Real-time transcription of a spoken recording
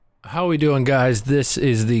How we doing, guys? This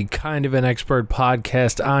is the Kind of an Expert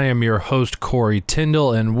podcast. I am your host, Corey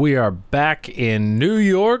Tyndall, and we are back in New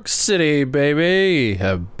York City, baby.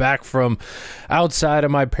 Back from outside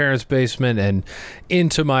of my parents' basement and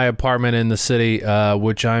into my apartment in the city,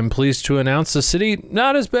 which I'm pleased to announce the city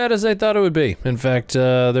not as bad as I thought it would be. In fact,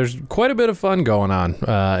 there's quite a bit of fun going on,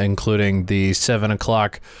 including the 7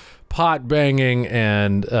 o'clock pot banging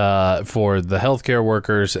and for the healthcare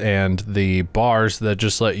workers and the bars that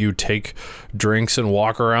just let you take drinks and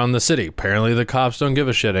walk around the city. Apparently the cops don't give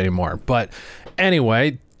a shit anymore. But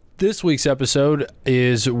anyway, this week's episode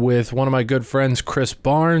is with one of my good friends, Chris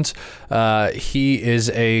Barnes. He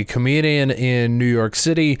is a comedian in New York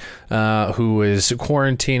City who is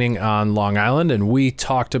quarantining on Long Island, and we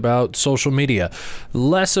talked about social media.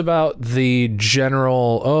 Less about the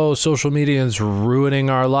general, social media is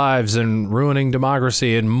ruining our lives and ruining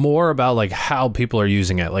democracy, and more about like how people are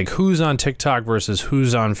using it, like who's on TikTok versus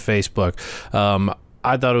who's on Facebook.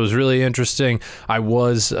 I thought it was really interesting. I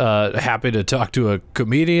was happy to talk to a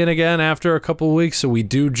comedian again after a couple of weeks, so we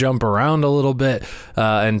do jump around a little bit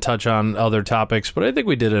and touch on other topics, but I think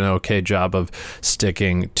we did an okay job of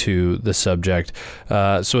sticking to the subject.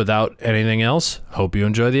 So without anything else, hope you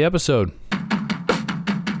enjoy the episode.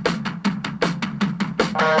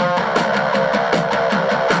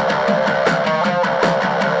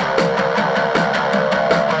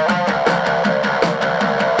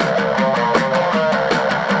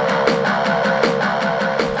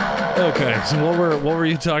 So what were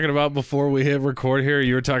you talking about before we hit record here?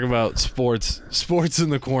 You were talking about sports in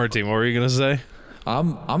the quarantine. What were you gonna say?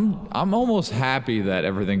 I'm almost happy that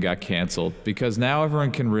everything got canceled because now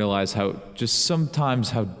everyone can realize how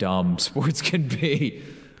dumb sports can be.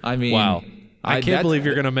 I mean, wow. I can't believe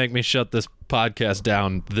you're gonna make me shut this podcast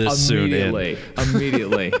down this soon.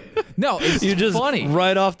 Immediately. No, it's you just funny.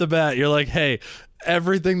 Right off the bat, you're like, hey,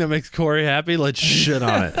 everything that makes Corey happy, let's shit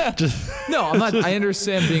on it. No, I'm not. I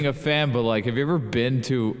understand being a fan, but like, have you ever been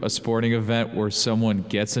to a sporting event where someone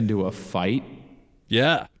gets into a fight?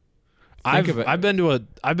 Yeah, I've been to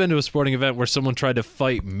a sporting event where someone tried to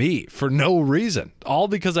fight me for no reason, all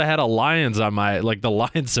because I had a lions on the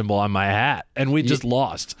lion symbol on my hat, and we just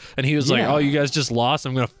lost. And he was like, "Oh, you guys just lost.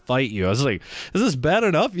 I'm gonna fight you." I was like, "Is this bad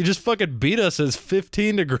enough? You just fucking beat us. It's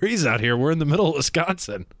 15 degrees out here. We're in the middle of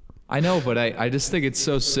Wisconsin." I know, but I just think it's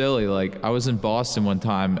so silly. Like, I was in Boston one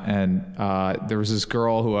time, and there was this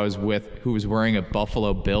girl who I was with who was wearing a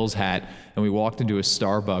Buffalo Bills hat, and we walked into a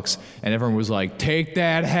Starbucks, and everyone was like, "Take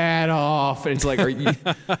that hat off!" And it's like,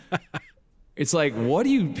 it's like, what are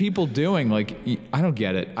you people doing? Like, I don't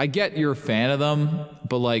get it. I get you're a fan of them,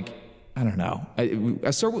 but like, I don't know.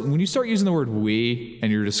 When you start using the word "we" and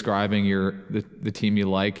you're describing the team you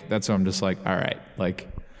like, that's when I'm just like, all right, like.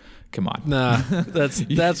 Come on. Nah, that's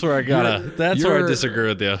where I where I disagree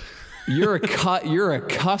with you. You're a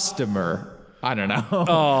customer. I don't know.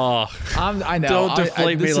 Oh, I know. Don't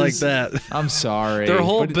deflate me like that. I'm sorry. Their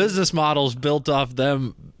whole business model's built off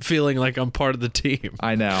them feeling like I'm part of the team.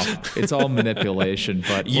 I know. It's all manipulation,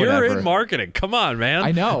 but you're whatever. In marketing. Come on, man.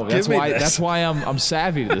 I know. That's why I'm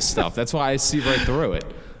savvy to this stuff. That's why I see right through it.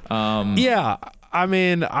 Yeah. I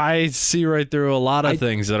mean, I see right through a lot of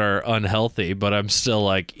things that are unhealthy, but I'm still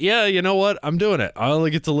like, yeah, you know what? I'm doing it. I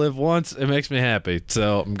only get to live once. It makes me happy,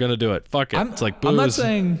 so I'm gonna do it. Fuck it. It's like booze. I'm not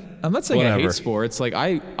saying whatever. I hate sports. Like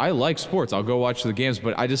I like sports. I'll go watch the games,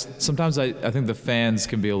 but I sometimes think the fans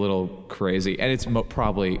can be a little crazy, and it's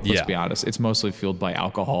probably let's be honest, it's mostly fueled by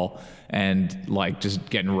alcohol and like just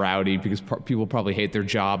getting rowdy because people probably hate their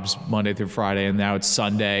jobs Monday through Friday, and now it's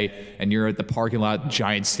Sunday, and you're at the parking lot,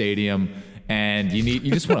 Giant Stadium. And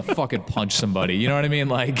you just want to fucking punch somebody. You know what I mean?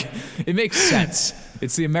 Like, it makes sense.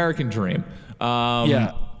 It's the American dream.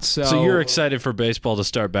 Yeah. So you're excited for baseball to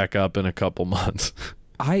start back up in a couple months.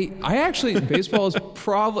 I actually, baseball is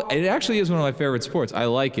it actually is one of my favorite sports. I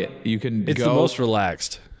like it. It's the most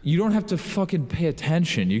relaxed. You don't have to fucking pay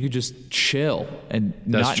attention. You could just chill and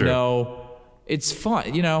know. It's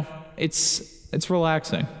fun. You know, it's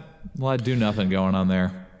relaxing. A lot of do nothing going on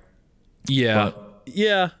there. Yeah.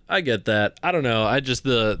 Yeah, I get that. I don't know. I just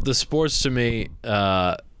the sports to me,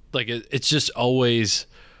 it's just always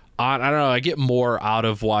on. I don't know. I get more out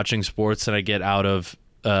of watching sports than I get out of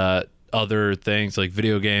other things like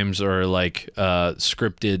video games or like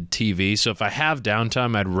scripted TV. So if I have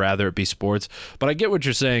downtime, I'd rather it be sports. But I get what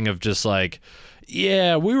you're saying of just like,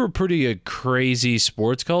 yeah, we were pretty a crazy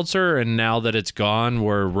sports culture, and now that it's gone,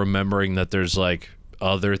 we're remembering that there's like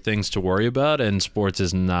other things to worry about, and sports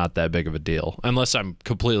is not that big of a deal, unless I'm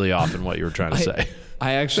completely off in what you were trying to say.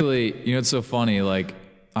 I actually, it's so funny, like,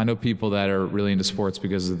 I know people that are really into sports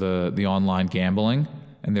because of the online gambling,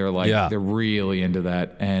 and they're like Yeah. they're really into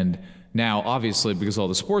that. And now, obviously, because all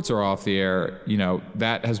the sports are off the air,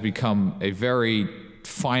 that has become a very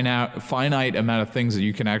finite amount of things that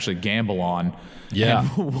you can actually gamble on. Yeah.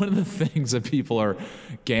 And one of the things that people are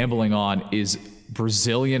gambling on is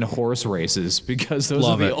Brazilian horse races, because those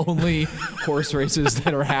Love are the it. only horse races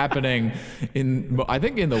that are happening I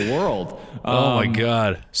think in the world. Oh my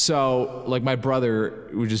God. So, like, my brother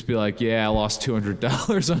would just be like, "Yeah, I lost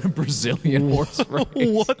 $200 on a Brazilian horse race."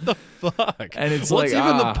 What the fuck? And it's what's like,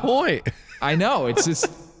 even the point? I know, it's just,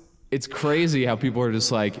 it's crazy how people are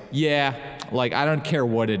just like, "Yeah, like, I don't care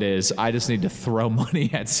what it is. I just need to throw money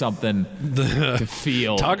at something to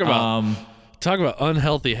feel." Talk about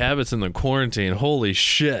unhealthy habits in the quarantine. Holy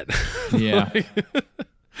shit. Yeah.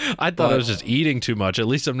 I thought I was just eating too much. At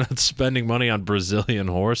least I'm not spending money on Brazilian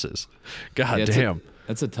horses. God Yeah, damn.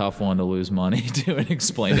 That's a tough one to lose money to and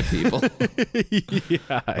explain to people.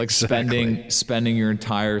 Yeah, Like exactly. spending your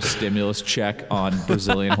entire stimulus check on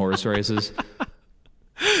Brazilian horse races.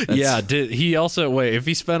 Yeah, he also wait, if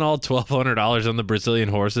he spent all $1,200 on the Brazilian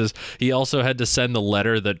horses, he also had to send the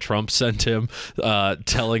letter that Trump sent him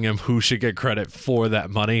telling him who should get credit for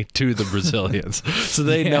that money to the Brazilians. So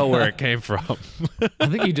they know where it came from. I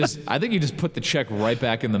think he just put the check right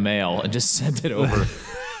back in the mail and just sent it over.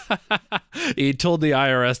 He told the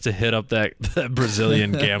IRS to hit up that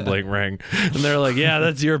Brazilian gambling ring. And they're like, "Yeah,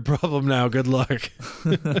 that's your problem now. Good luck."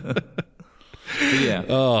 But yeah.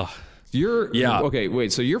 Oh, Yeah. Okay,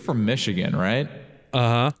 wait, so you're from Michigan, right?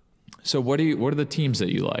 uh-huh. So what are the teams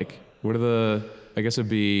that you like? What are the, I guess it'd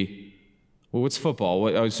be, well, what's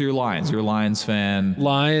football? So you're Lions. You're a Lions fan.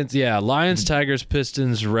 Lions, Tigers,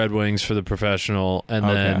 Pistons, Red Wings for the professional, and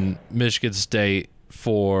then Michigan State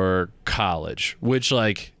for college, which,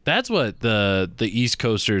 like, that's what the East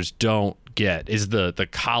Coasters don't get, is the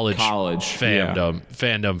college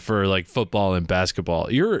fandom for, like, football and basketball.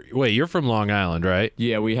 You're from Long Island, right?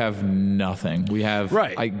 Yeah, we have nothing. We have,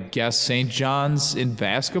 Right. I guess, St. John's in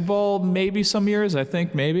basketball, maybe some years, I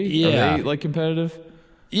think, maybe. Yeah. Are they, like, competitive?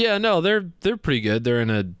 Yeah, no, they're pretty good. They're in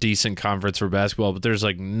a decent conference for basketball, but there's,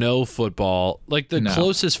 like, no football. Like, the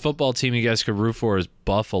closest football team you guys could root for is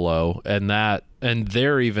Buffalo, and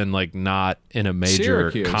they're even, like, not in a major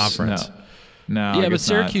Syracuse. conference. No, Yeah, I but guess not.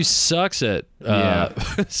 Syracuse sucks at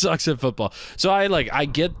sucks at football. So I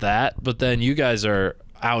get that, but then you guys are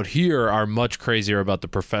out here are much crazier about the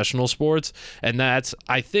professional sports, and that's,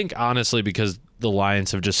 I think, honestly, because the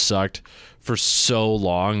Lions have just sucked for so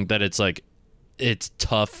long that it's like it's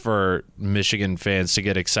tough for Michigan fans to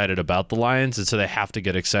get excited about the Lions, and so they have to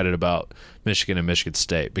get excited about Michigan and Michigan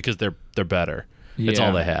State because they're better. It's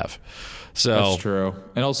all they have. So That's true.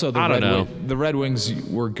 And also the Red Wings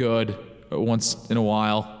were good once in a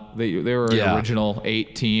while. They were an original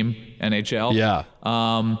 8 team NHL. Yeah.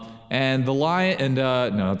 And the Lion and no,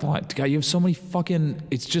 not the Lion. God, you have so many fucking.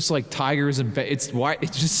 It's just like tigers and it's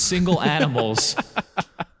just single animals.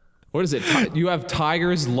 What is it? You have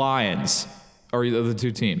tigers, lions, are the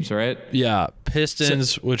two teams, right? Yeah,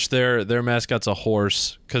 Pistons, which their mascot's a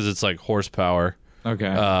horse because it's like horsepower.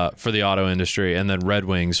 Okay. For the auto industry, and then Red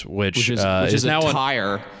Wings, which is now a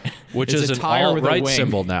tire, which it's is a an tire with a alt-right wing.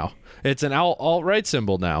 symbol now. It's an alt-right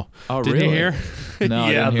symbol now. Oh, Didn't really? you hear? No,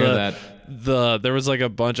 I didn't hear that. There was like a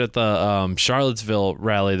bunch at the Charlottesville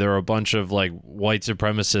rally. There were a bunch of like white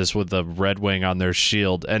supremacists with the Red Wing on their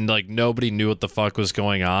shield, and like nobody knew what the fuck was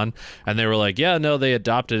going on. And they were like, "Yeah, no, they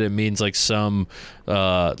adopted it. It means like some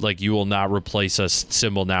like you will not replace us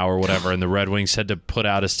symbol now or whatever." And the Red Wings had to put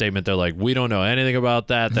out a statement. They're like, "We don't know anything about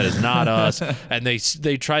that. That is not us." And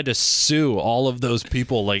they tried to sue all of those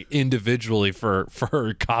people like individually for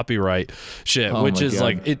copyright shit, Oh which my is God.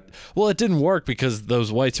 like it. Well, it didn't work because those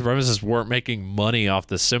white supremacists weren't making money off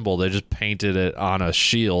the symbol. They just painted it on a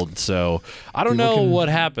shield. So I don't know what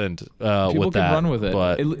happened People with can that. run with it.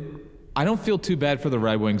 But I don't feel too bad for the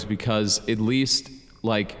Red Wings because at least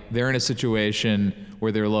like they're in a situation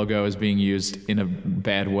where their logo is being used in a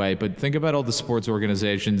bad way. But think about all the sports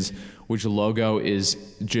organizations which logo is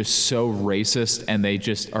just so racist, and they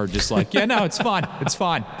just are just like, yeah, no, it's fine, it's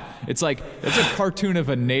fine. It's like it's a cartoon of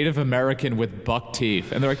a Native American with buck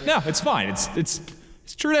teeth, and they're like, no, it's fine. It's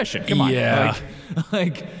tradition. Come on. Yeah.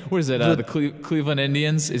 Like what is it? The Cleveland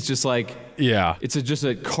Indians. It's just like yeah, it's just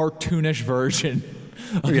a cartoonish version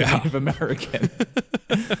of the Native American.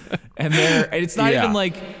 And it's not even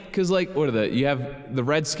like, because like, what are you have the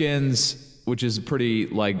Redskins, which is pretty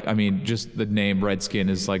like, I mean, just the name Redskin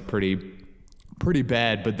is like pretty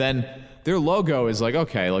bad, but then their logo is like,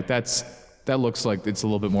 okay, like that looks like it's a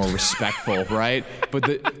little bit more respectful, right? But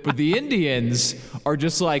the Indians are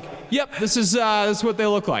just like, yep, this is what they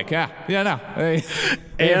look like. Yeah, no. They have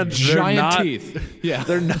and they're giant not, teeth. Yeah.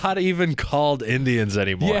 They're not even called Indians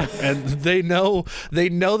anymore. Yeah. And they know they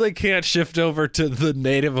can't shift over to the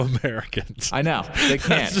Native Americans. I know. They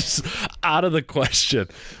can't. It's just out of the question.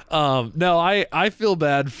 No, I feel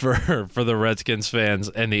bad for the Redskins fans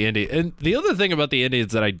and the Indians. And the other thing about the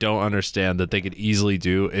Indians that I don't understand that they could easily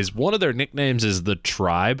do is one of their nicknames is the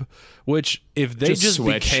Tribe, which if they just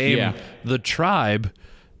switch, became the Tribe,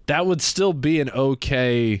 that would still be an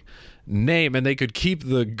okay name, and they could keep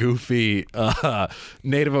the goofy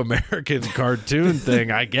Native American cartoon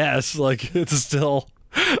thing, I guess. Like, it's still,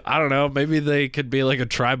 I don't know, maybe they could be like a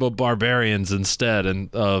tribe of barbarians instead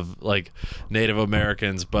and of like Native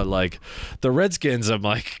Americans, but like the Redskins, I'm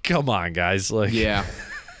like, come on, guys. Like, Yeah.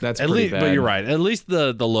 That's at pretty least, bad. but you're right. At least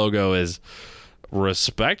the logo is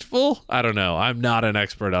respectful. I don't know. I'm not an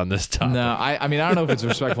expert on this topic. No, I mean, I don't know if it's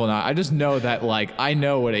respectful or not. I just know that, like, I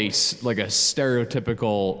know what a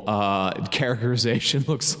stereotypical characterization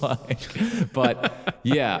looks like. But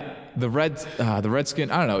yeah, the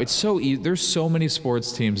Redskin. I don't know. It's so easy. There's so many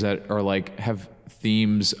sports teams that are like have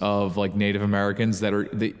themes of like Native Americans that are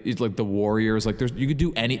it's like the Warriors. Like, you could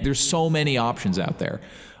do any. There's so many options out there.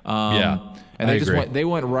 Yeah. And I they agree.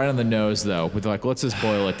 went right on the nose though with like, let's just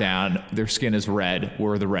boil it down. Their skin is red.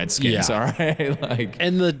 We're the Redskins, Yeah. all right? Like,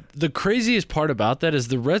 And the craziest part about that is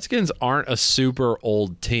the Redskins aren't a super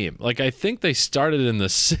old team. Like, I think they started in the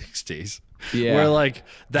 60s. Yeah. Where, like,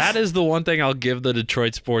 that is the one thing I'll give the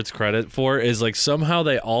Detroit sports credit for is, like, somehow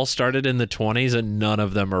they all started in the 20s and none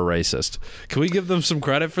of them are racist. Can we give them some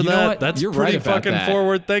credit for You know that? what? That's You're pretty right about fucking that.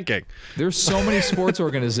 forward thinking. there's so many sports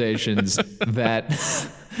organizations that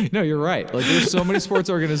no, you're right. Like, there's so many sports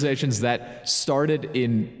organizations that started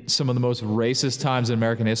in some of the most racist times in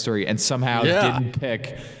American history and somehow Yeah. didn't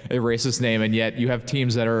pick a racist name, and yet you have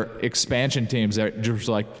teams that are expansion teams that are just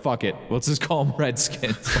like, fuck it, let's just call them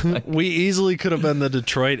Redskins. Like, We easily could have been the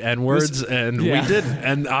Detroit N-words, and yeah. we didn't.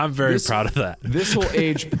 And I'm very proud of that. this will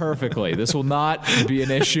age perfectly. This will not be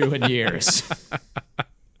an issue in years.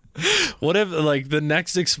 What if, like, the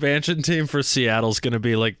next expansion team for Seattle's going to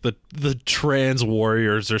be, like, the Trans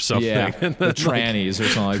Warriors or something? Yeah, And the then, trannies or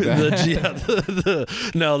something like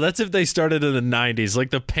that. no, that's if they started in the 90s.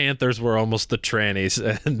 Like, the Panthers were almost the trannies.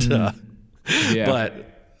 And, Yeah.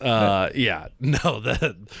 but, yeah, no,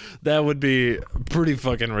 that would be pretty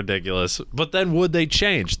fucking ridiculous. But then would they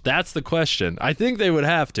change? That's the question. I think they would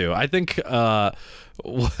have to. I think,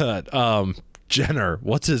 Jenner,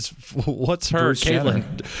 what's her? Bruce Jenner.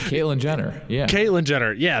 Caitlyn. Caitlyn Jenner. Yeah. Caitlyn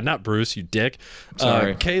Jenner. Yeah, not Bruce, you dick.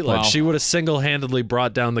 Sorry. Caitlyn. Wow. She would have single-handedly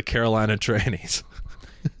brought down the Carolina trannies.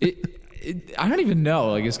 I don't even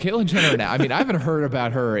know. Like, is Caitlyn Jenner now? I mean, I haven't heard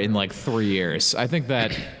about her in like 3 years. I think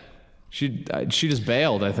that she just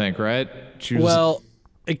bailed. I think, right? She was Well,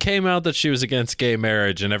 it came out that she was against gay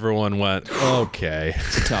marriage, and everyone went, okay.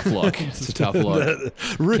 it's a tough look. It's a tough look.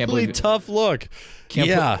 Really believe- tough look. Can't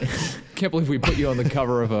Yeah, Can't believe we put you on the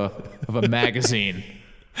cover of a magazine.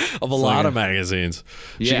 of a lot of magazines.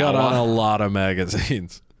 She Yeah, got a on lot. a lot of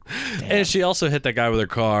magazines. And she also hit that guy with her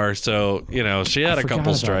car, so, you know, she had a forgot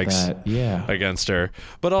couple about strikes that. Yeah. against her.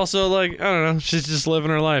 But also, like, I don't know, she's just living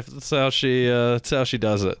her life. That's how she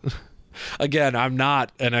does it. Again, I'm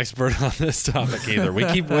not an expert on this topic either. We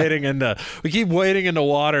keep wading into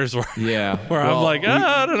waters where, Yeah. where I'm Well, like,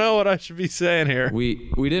 I don't know what I should be saying here.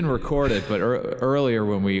 We didn't record it, but earlier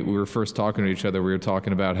when we were first talking to each other, we were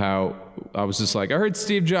talking about how I was just like, I heard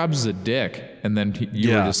Steve Jobs is a dick, and then you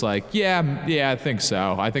were Yeah. just like, yeah, I think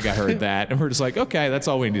so. I think I heard that, and we're just like, okay, that's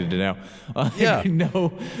all we needed to know. Yeah.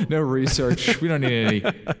 no research. We don't need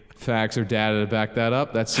any facts or data to back that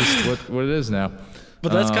up. That's just what it is now.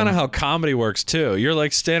 But that's kind of how comedy works too. You're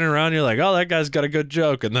like standing around, you're like, oh, that guy's got a good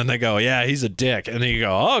joke, and then they go, yeah, he's a dick, and then you go,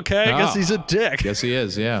 oh, okay, I guess he's a dick. Yes, he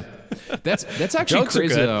is. Yeah, that's actually Jokes are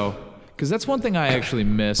crazy good. though, because that's one thing I actually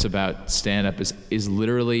miss about stand-up is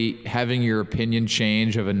literally having your opinion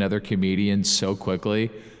change of another comedian so quickly,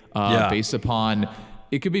 Yeah. based upon.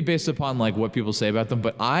 It could be based upon like what people say about them,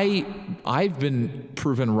 but I've been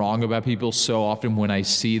proven wrong about people so often when I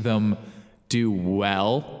see them do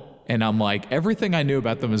well. And I'm like, everything I knew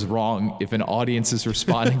about them is wrong if an audience is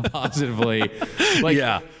responding positively. Like,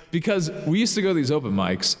 Yeah. Because we used to go to these open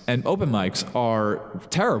mics, and open mics are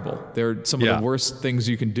terrible. They're some of Yeah. the worst things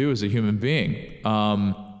you can do as a human being.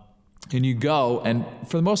 And you go, and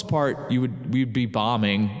for the most part, we'd be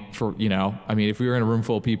bombing for, you know, I mean, if we were in a room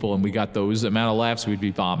full of people and we got those amount of laughs, we'd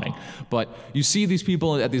be bombing. But you see these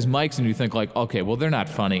people at these mics and you think like, okay, well, they're not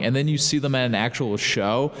funny. And then you see them at an actual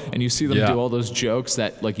show and you see them Yeah. do all those jokes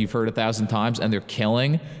that like you've heard 1,000 times and they're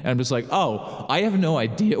killing. And I'm just like, oh, I have no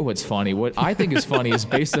idea what's funny. What I think is funny is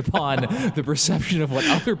based upon the perception of what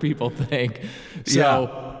other people think.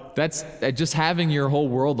 So that's just having your whole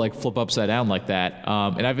world like flip upside down like that.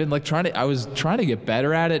 And I've been like I was trying to get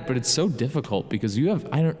better at it, but it's so difficult because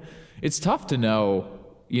it's tough to know,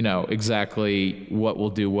 exactly what will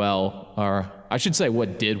do well, or I should say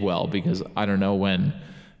what did well, because I don't know when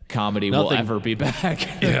comedy will ever be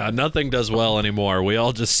back. Yeah, nothing does well anymore. We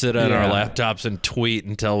all just sit on our laptops and tweet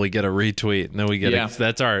until we get a retweet, and then we get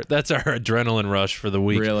that's our adrenaline rush for the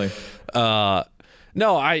week. Really? The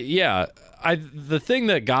thing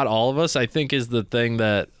that got all of us, I think, is the thing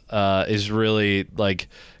that is really like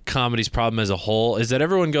comedy's problem as a whole, is that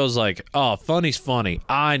everyone goes like, "Oh, funny's funny.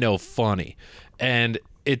 I know funny," and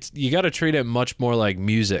you got to treat it much more like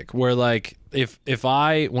music, where like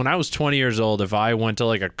when I was 20 years old, if I went to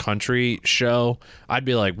like a country show, I'd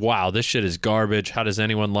be like, wow, this shit is garbage. How does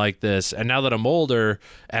anyone like this? And now that I'm older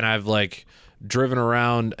and I've like driven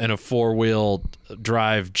around in a 4-wheel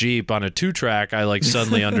drive Jeep on a 2-track, I like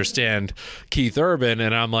suddenly understand Keith Urban,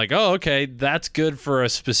 and I'm like, oh, okay, that's good for a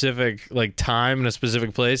specific like time and a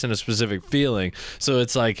specific place and a specific feeling. So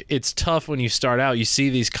it's like, it's tough when you start out, you see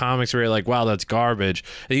these comics where you're like, wow, that's garbage.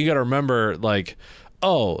 And you got to remember like,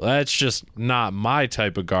 oh, that's just not my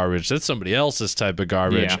type of garbage. That's somebody else's type of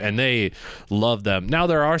garbage, and they love them. Now,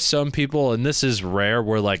 there are some people, and this is rare,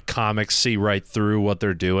 where like comics see right through what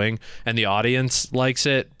they're doing, and the audience likes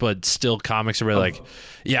it, but still comics are really like,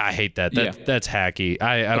 yeah, I hate that. That's hacky.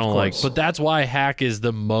 I don't like. But that's why hack is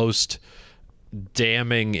the most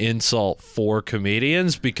damning insult for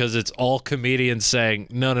comedians, because it's all comedians saying,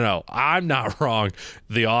 no, I'm not wrong.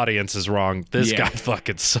 The audience is wrong. This guy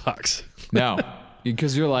fucking sucks. No.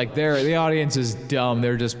 Because you're like, the audience is dumb.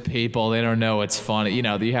 They're just people. They don't know it's funny.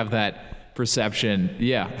 You have that perception.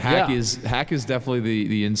 Yeah, hack is definitely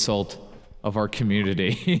the insult of our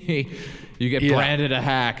community. You get branded a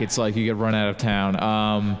hack, it's like you get run out of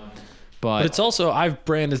town. But it's also, I've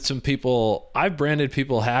branded people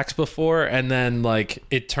hacks before, and then like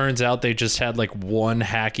it turns out they just had like one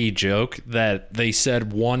hacky joke that they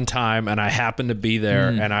said one time, and I happened to be there,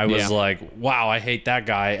 and I was like, wow, I hate that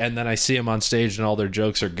guy. And then I see him on stage and all their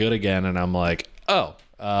jokes are good again, and I'm like, oh,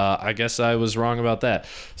 I guess I was wrong about that.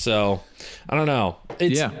 So I don't know.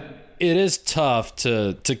 It is tough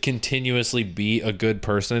to continuously be a good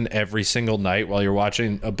person every single night while you're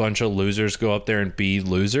watching a bunch of losers go up there and be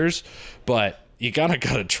losers, but you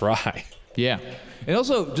gotta try. Yeah. And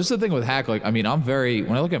also, just the thing with hack, like, I mean,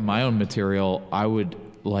 when I look at my own material, I would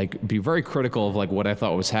like be very critical of like what I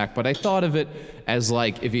thought was hack, but I thought of it as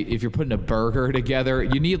like, if you're putting a burger together,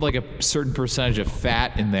 you need like a certain percentage of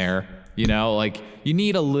fat in there, like you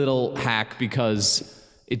need a little hack, because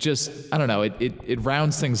it just, I don't know, it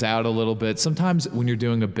rounds things out a little bit. Sometimes when you're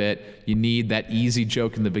doing a bit, you need that easy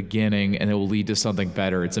joke in the beginning, and it will lead to something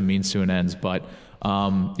better. It's a means to an end. But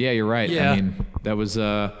you're right. Yeah. I mean, that was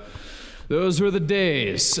those were the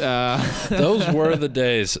days. Those were the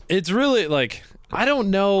days. It's really like, I don't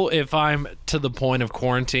know if I'm to the point of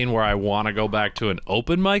quarantine where I want to go back to an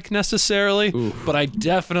open mic necessarily, but I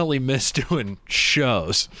definitely miss doing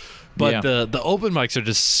shows. But the open mics are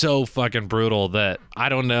just so fucking brutal that I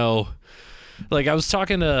don't know. Like I was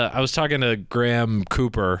talking to Graham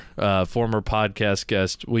Cooper, former podcast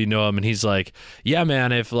guest. We know him, and he's like, "Yeah,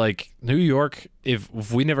 man, if like New York,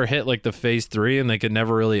 if we never hit like the phase 3 and they could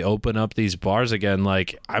never really open up these bars again,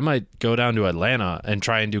 like I might go down to Atlanta and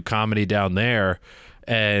try and do comedy down there,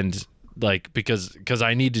 and like because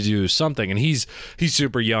I need to do something." And he's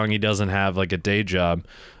super young. He doesn't have like a day job.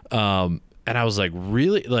 And I was like,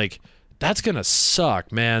 really? Like, that's going to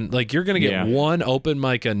suck, man. Like, you're going to get one open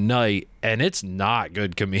mic a night, and it's not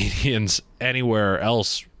good comedians anywhere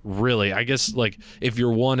else, really. I guess, like, if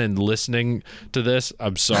you're one and listening to this,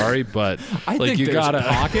 I'm sorry, but I like, think you there's gotta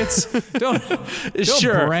pockets. Don't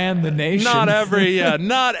brand the nation.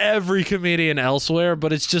 Not every comedian elsewhere,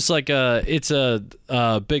 but it's just like it's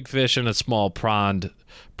a big fish in a small pond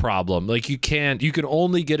problem. Like, you can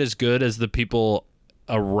only get as good as the people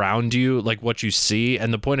around you, like what you see.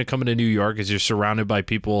 And the point of coming to New York is you're surrounded by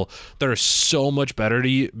people that are so much better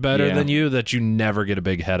than you that you never get a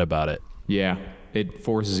big head about it. Yeah, it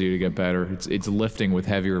forces you to get better. It's lifting with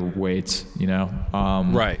heavier weights,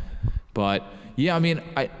 Right. But yeah, I mean,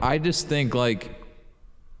 I just think like,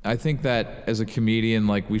 I think that as a comedian,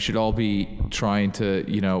 like we should all be trying to,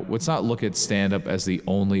 let's not look at stand-up as the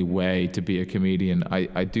only way to be a comedian.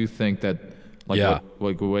 I do think that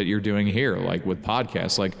what you're doing here, like with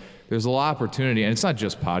podcasts, like there's a lot of opportunity, and it's not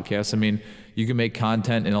just podcasts. I mean, you can make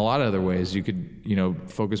content in a lot of other ways. You could,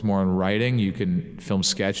 focus more on writing. You can film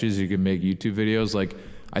sketches. You can make YouTube videos. Like,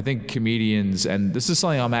 I think comedians, and this is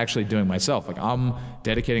something I'm actually doing myself. Like, I'm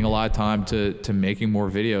dedicating a lot of time to making more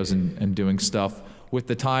videos and doing stuff with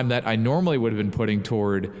the time that I normally would have been putting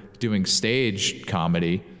toward doing stage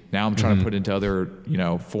comedy, now I'm trying to put into other,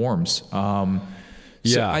 forms.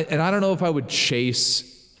 So I don't know if I would chase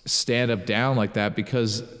stand-up down like that,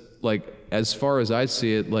 because, like, as far as I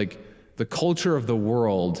see it, like, the culture of the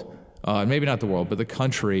world, maybe not the world, but the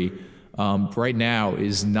country right now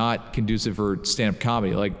is not conducive for stand-up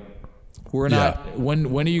comedy. Like, we're not. When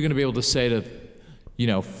are you going to be able to say to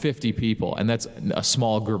 50 people, and that's a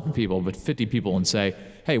small group of people, but 50 people, and say,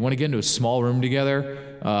 hey, want to get into a small room together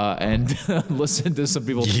and listen to some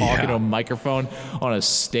people talking to a microphone on a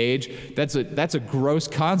stage? That's a gross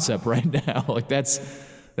concept right now. Like, that's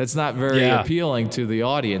not very appealing to the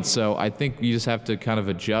audience. So I think you just have to kind of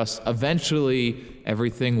adjust. Eventually,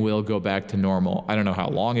 everything will go back to normal. I don't know how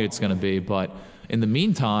long it's going to be, but in the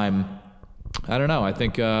meantime, I don't know. I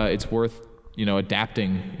think it's worth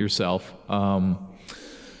adapting yourself.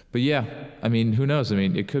 But yeah, I mean, who knows? I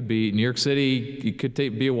mean, it could be New York City. It could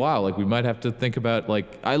be a while. Like, we might have to think about,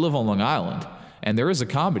 like, I live on Long Island, and there is a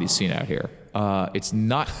comedy scene out here. It's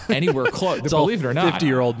not anywhere close. Believe it or not,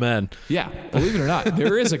 50-year-old men. Yeah, believe it or not,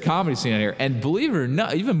 there is a comedy scene out here, and believe it or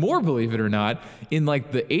not, even more believe it or not, in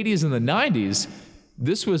like the 80s and the 90s,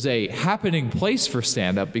 this was a happening place for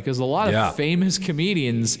stand-up, because a lot of famous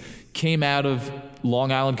comedians came out of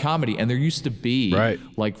Long Island comedy, and there used to be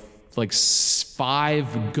like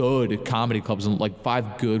 5 good comedy clubs, and like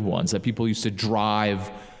 5 good ones that people used to drive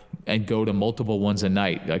and go to multiple ones a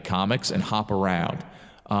night, like comics, and hop around,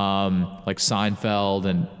 like Seinfeld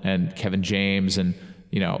and Kevin James, and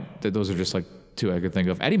those are just like 2 I could think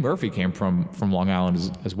of. Eddie Murphy came from Long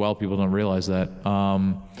Island as well. People don't realize that.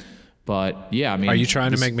 But yeah, I mean, are you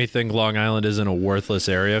trying to make me think Long Island isn't a worthless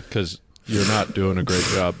area? Because you're not doing a great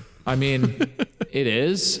job. I mean, it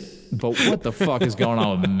is. But what the fuck is going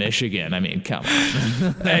on with Michigan? I mean, come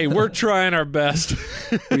on. Hey, we're trying our best.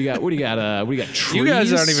 What do you got? Trees? You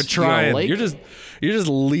guys aren't even trying. You're just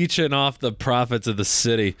leeching off the profits of the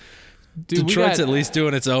city. Dude, Detroit's at least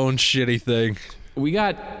doing its own shitty thing.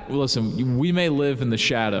 Listen, we may live in the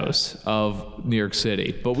shadows of New York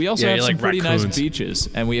City, but we also have some pretty nice beaches,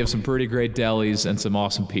 and we have some pretty great delis and some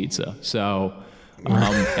awesome pizza. So,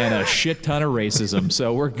 and a shit ton of racism.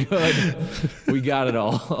 So we're good. We got it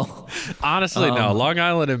all. Honestly, no. Long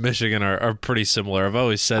Island and Michigan are pretty similar. I've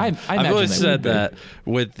always said that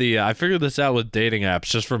with the. I figured this out with dating apps,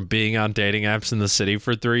 just from being on dating apps in the city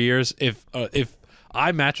for 3 years. If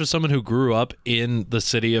I match with someone who grew up in the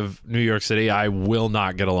city of New York City, I will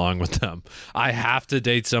not get along with them. I have to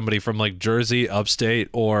date somebody from like Jersey, upstate,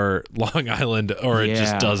 or Long Island, or it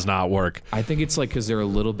just does not work. I think it's like because they're a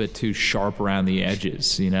little bit too sharp around the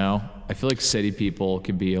edges, I feel like city people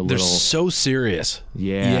can be a little... They're so serious.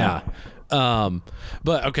 Yeah.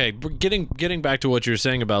 But okay, getting back to what you were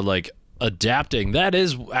saying about like adapting, that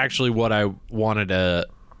is actually what I wanted to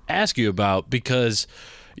ask you about, because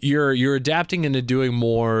you're adapting into doing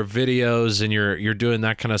more videos, and you're doing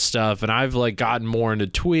that kind of stuff, and I've like gotten more into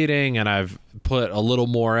tweeting, and I've put a little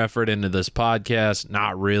more effort into this podcast,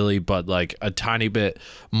 not really, but like a tiny bit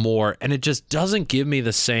more, and it just doesn't give me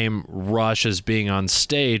the same rush as being on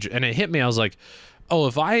stage. And it hit me, I was like, oh,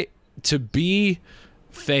 to be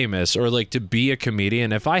famous or like to be a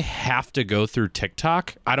comedian, if I have to go through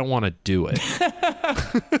TikTok, I don't want to do it.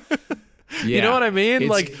 You know what I mean?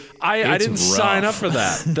 Like I didn't sign up for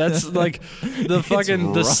that. That's like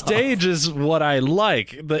the stage is what I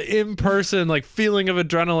like. The in-person like feeling of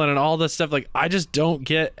adrenaline and all this stuff. Like I just don't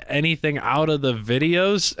get anything out of the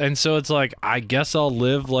videos. And so it's like, I guess I'll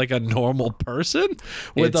live like a normal person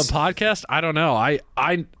with a podcast. I don't know.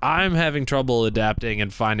 I'm having trouble adapting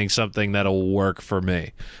and finding something that'll work for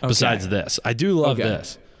me besides this. I do love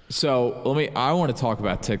this. So I want to talk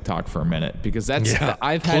about TikTok for a minute, because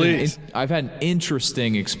I've had an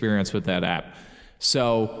interesting experience with that app.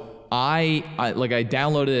 So I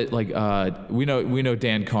downloaded it, like we know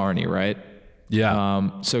Dan Carney, right?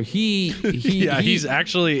 Yeah. So he's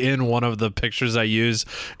actually in one of the pictures I use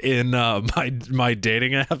in my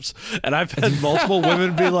dating apps, and I've had multiple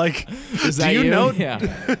women be like, "Do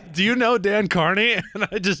you know Dan Carney?" And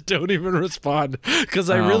I just don't even respond, because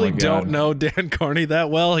I really don't know Dan Carney that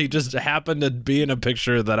well. He just happened to be in a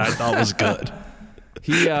picture that I thought was good.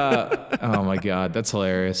 Oh my God, that's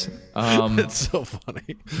hilarious. It's so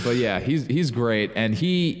funny. But yeah, he's great, and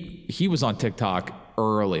he was on TikTok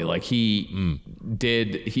early. Like he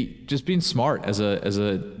just being smart as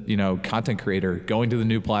a content creator, going to the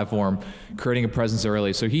new platform, creating a presence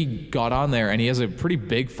early. So he got on there, and he has a pretty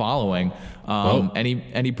big following. And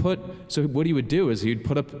he so what he would do is he'd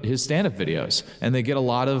put up his stand-up videos, and they get a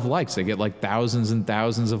lot of likes. They get like thousands and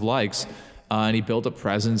thousands of likes. And he built a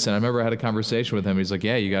presence. And I remember I had a conversation with him. He's like,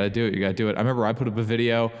 yeah, you got to do it. You got to do it. I remember I put up a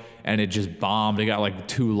video and it just bombed. It got like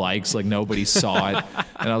 2 likes. Like nobody saw it.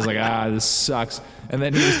 And I was like, this sucks. And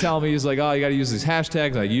then he was telling me, he's like, oh, you got to use these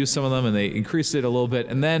hashtags. I used some of them and they increased it a little bit.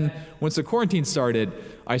 And then once the quarantine started,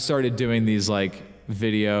 I started doing these like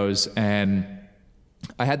videos, and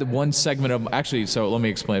I had the one segment of, actually, so let me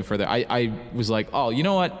explain further. I was like, oh, you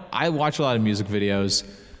know what? I watch a lot of music videos.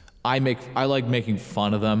 I like making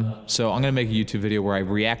fun of them. So I'm going to make a YouTube video where I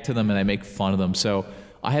react to them and I make fun of them. So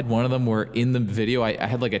I had one of them where in the video, I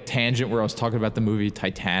had like a tangent where I was talking about the movie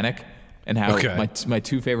Titanic and how my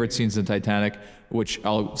 2 favorite scenes in Titanic, which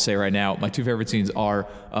I'll say right now, my 2 favorite scenes are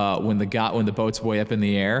when the boat's way up in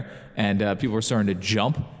the air and people are starting to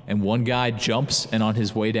jump, and one guy jumps and on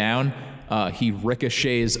his way down, he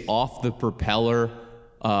ricochets off the propeller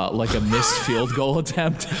like a missed field goal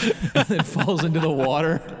attempt and then falls into the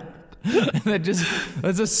water. And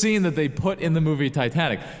that's a scene that they put in the movie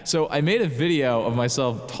Titanic. So I made a video of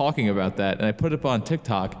myself talking about that, and I put it up on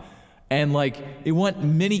TikTok, and like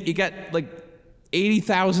it got like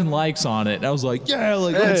 80,000 likes on it, and I was like, yeah,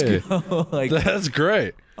 like let's go. Like that's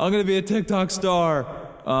great. I'm gonna be a TikTok star.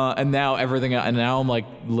 And now I'm like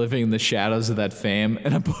living in the shadows of that fame,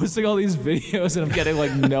 and I'm posting all these videos, and I'm getting like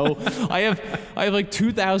I have like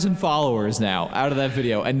 2,000 followers now out of that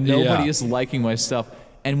video, and nobody is liking my stuff.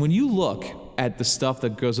 And when you look at the stuff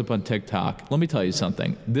that goes up on TikTok, let me tell you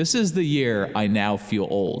something. This is the year I now feel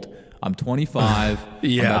old. I'm 25.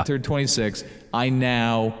 I'm about to turn 26. I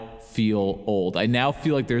now feel old. I now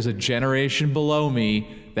feel like there's a generation below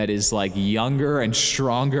me that is like younger and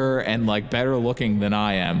stronger and like better looking than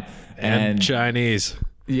I am. And Chinese.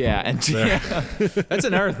 Yeah, and that's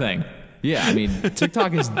another thing. Yeah, I mean,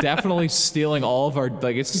 TikTok is definitely stealing all of our,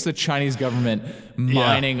 like, it's just the Chinese government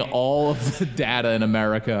mining all of the data in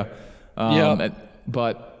America.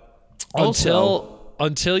 But also,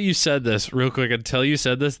 until you said this, real quick,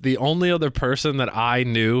 the only other person that I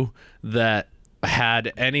knew that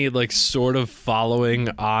had any like sort of following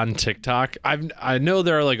on TikTok, I know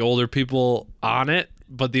there are like older people on it,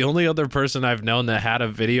 but the only other person I've known that had a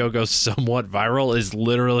video go somewhat viral is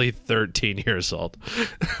literally 13 years old.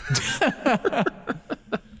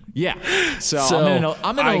 Yeah. So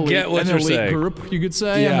I'm in an elite group, you could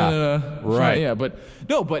say. Yeah. Right. Yeah, but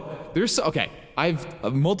there's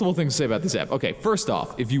I've multiple things to say about this app. Okay, first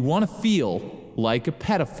off, if you want to feel like a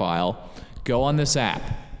pedophile, go on this app.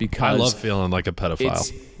 Because I love feeling like a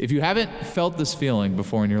pedophile. If you haven't felt this feeling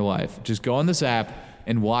before in your life, just go on this app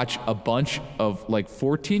and watch a bunch of like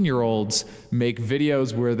 14-year-olds make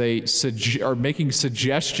videos where they are making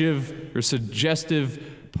suggestive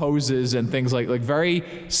poses and things like very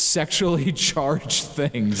sexually charged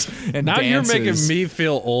things and now dances. You're making me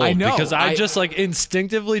feel old. I know, because I just like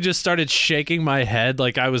instinctively just started shaking my head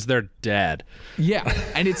like I was their dad. Yeah,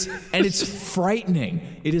 and it's frightening.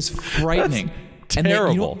 It is frightening.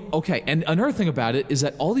 Terrible. And another thing about it is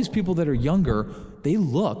that all these people that are younger, they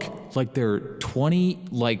look like they're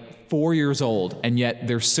 4 years old, and yet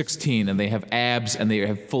they're 16 and they have abs and they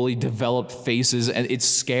have fully developed faces, and it's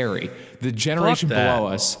scary. The generation below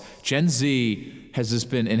us, Gen Z, has just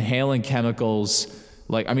been inhaling chemicals.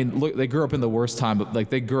 Like, I mean, look, they grew up in the worst time, but like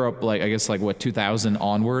they grew up like, I guess like what, 2000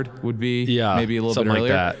 onward would be, maybe a little bit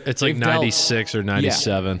earlier. Like that. It's like 96 or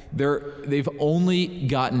 97. Yeah, they've only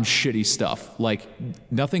gotten shitty stuff. Like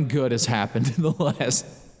nothing good has happened in the last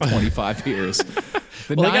 25 years.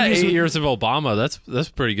 They got 8 years of Obama. That's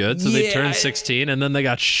pretty good. So they turned 16 and then they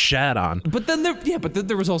got shat on. But then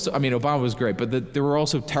there was also, I mean, Obama was great, but there were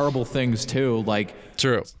also terrible things too. Like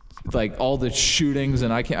true. Like all the shootings,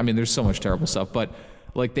 and there's so much terrible stuff, but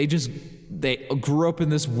like they grew up in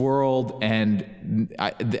this world, and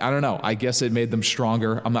I don't know. I guess it made them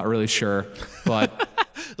stronger. I'm not really sure, but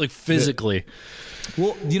like physically.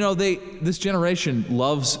 Well, this generation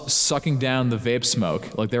loves sucking down the vape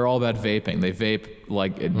smoke. Like they're all about vaping. They vape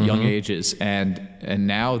like at young ages, and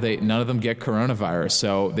now none of them get coronavirus,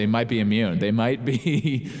 so they might be immune. They might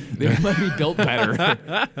be built better.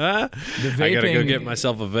 I gotta go get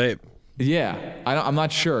myself a vape. Yeah, I'm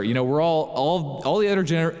not sure. We're all the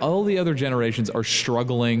other generations are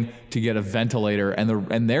struggling to get a ventilator,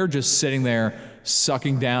 and they're just sitting there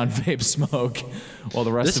sucking down vape smoke while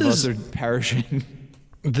the rest of us are perishing.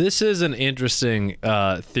 This is an interesting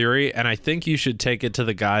theory, and I think you should take it to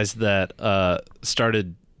the guys that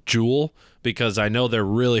started Juul, because I know they're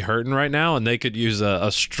really hurting right now, and they could use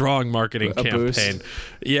a strong marketing campaign. Boost.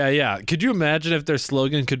 Yeah. Could you imagine if their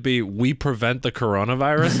slogan could be "We prevent the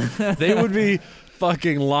coronavirus"? They would be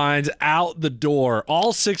fucking lines out the door,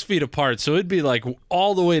 all 6 feet apart. So it'd be like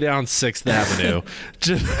all the way down 6th Avenue,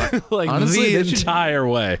 just like Honestly, the entire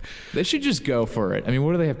way. They should just go for it. I mean,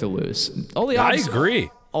 what do they have to lose? All the I offices, agree.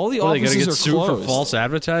 All the Are they offices gonna get are sued closed. for false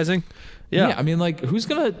advertising? Yeah, I mean, like, no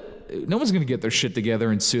one's gonna get their shit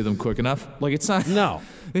together and sue them quick enough. Like, it's not. No,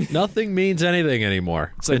 nothing means anything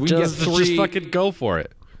anymore. It's like we just, get just fucking go for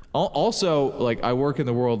it. Also, like, I work in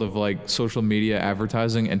the world of like social media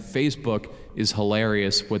advertising, and Facebook is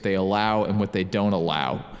hilarious what they allow and what they don't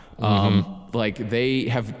allow. Like,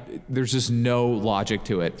 there's just no logic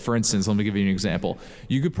to it. For instance, let me give you an example.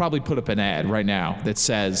 You could probably put up an ad right now that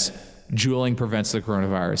says juuling prevents the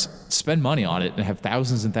coronavirus. Spend money on it and have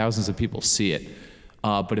thousands and thousands of people see it.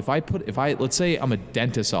 But if I let's say I'm a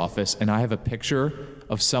dentist's office and I have a picture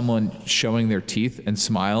of someone showing their teeth and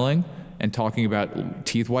smiling and talking about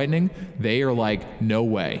teeth whitening, they are like, no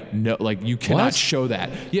way, no, like, you cannot What? show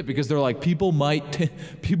that. Yeah, because they're like, people might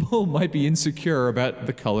be insecure about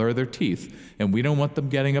the color of their teeth, and we don't want them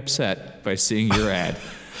getting upset by seeing your ad.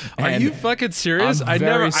 Are And you fucking serious? I'm I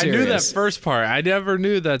very knew that serious. first part. I never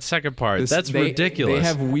knew that second part. That's ridiculous. They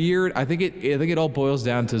have weird. I think it all boils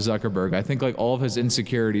down to Zuckerberg. I think like all of his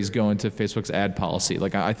insecurities go into Facebook's ad policy.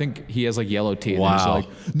 Like I think he has like yellow teeth. And he's Wow.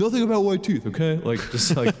 like, nothing about white teeth, okay? Like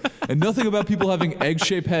just like, and nothing about people having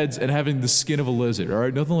egg-shaped heads and having the skin of a lizard. All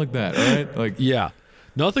right, nothing like that. All right, like Yeah.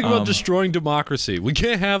 Nothing about destroying democracy. We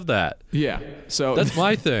can't have that. yeah. So That's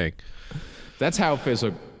my thing. that's how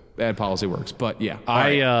Facebook ad policy works. But yeah, all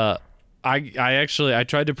right. I actually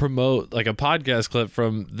tried to promote like a podcast clip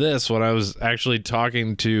from this when I was actually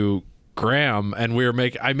talking to Graham, and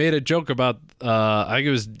I made a joke about I think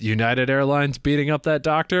it was United Airlines beating up that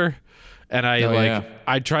doctor, and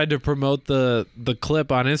I tried to promote the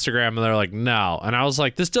clip on Instagram, and they're like, no, and I was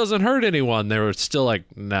like, this doesn't hurt anyone. They were still like,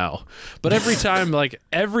 no. But every time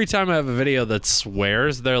I have a video that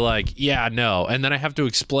swears, they're like, yeah, no, and then I have to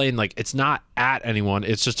explain like it's not at anyone,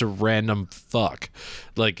 it's just a random fuck,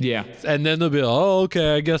 like, Yeah. and then they'll be like, oh,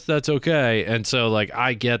 okay, I guess that's okay. And so like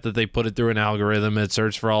I get that they put it through an algorithm and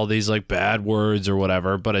search for all these like bad words or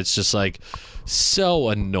whatever, but it's just like so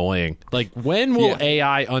annoying. Like, when will Yeah.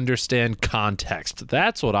 AI understand context?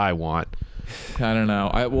 That's what I want. I don't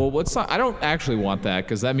know. I don't actually want that,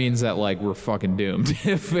 because that means that like we're fucking doomed.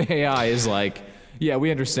 If AI is like, yeah,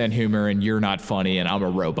 we understand humor and you're not funny and I'm a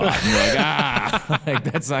robot, and you're like, like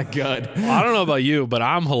that's not good. I don't know about you, but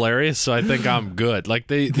I'm hilarious, so I think I'm good. Like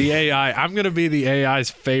the AI, I'm gonna be the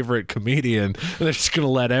AI's favorite comedian. And they're just gonna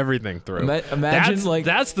let everything through. Imagine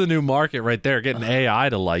that's the new market right there, getting AI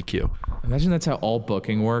to like you. Imagine that's how all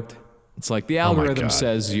booking worked. It's like the algorithm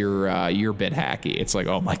says you're a bit hacky. It's like,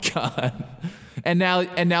 oh my god. And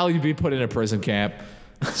now you'd be put in a prison camp.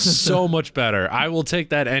 So much better. I will take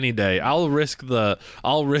that any day. I'll risk the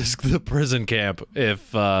prison camp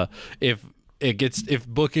if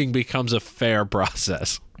booking becomes a fair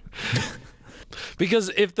process. Because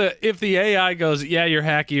if the AI goes, yeah, you're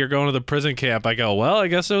hacky, you're going to the prison camp, I go, well, I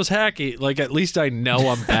guess it was hacky. Like, at least I know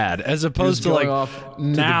I'm bad, as opposed to Going like off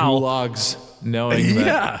now. to the gulags, knowing that.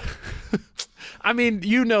 Yeah. I mean,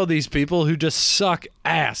 you know these people who just suck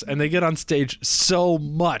ass, and they get on stage so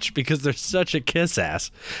much because they're such a kiss ass.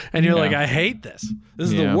 And you're Yeah. like, I hate this. This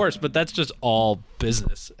is Yeah. the worst. But that's just all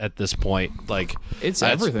business at this point. Like, It's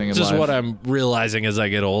that's everything in just life. what I'm realizing as I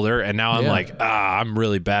get older. And now I'm Yeah. like, I'm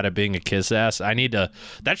really bad at being a kiss ass. That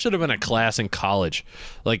should have been a class in college.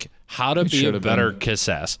 Like, how to be a should have better been. kiss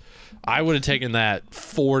ass. I would have taken that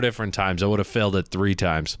 4 different times. I would have failed it 3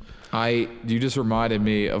 times. You just reminded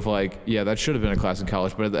me of like, yeah, that should have been a class in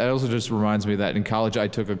college, but that also just reminds me that in college I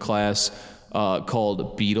took a class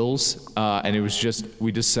called Beatles, and it was just,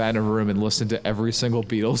 we just sat in a room and listened to every single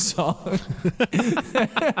Beatles song.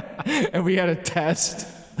 And we had a test.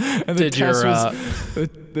 And the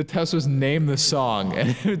test was name the song,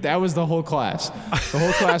 and that was the whole class. The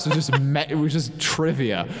whole class was it was just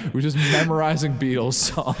trivia. We were just memorizing Beatles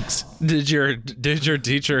songs. Did your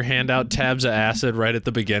teacher hand out tabs of acid right at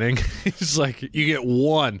the beginning? He's like, you get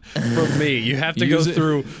 1 from me. You have to go Use it.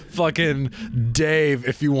 through fucking Dave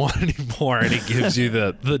if you want any more, and he gives you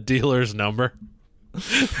the dealer's number.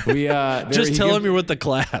 Just tell him you're with the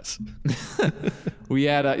class. We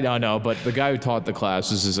had but the guy who taught the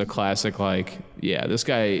class is a classic, like, yeah, this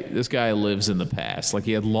guy lives in the past. Like,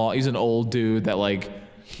 he's an old dude that like,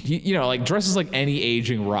 he, like dresses like any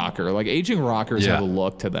aging rocker. Like, aging rockers Yeah. have a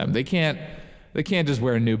look to them. They can't just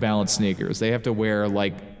wear New Balance sneakers. They have to wear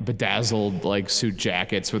like bedazzled like suit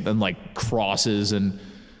jackets with then like crosses and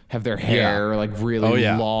have their hair like really Oh,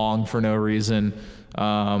 yeah. long for no reason.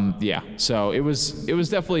 Yeah, so it was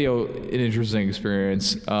definitely an interesting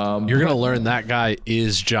experience. You're gonna learn that guy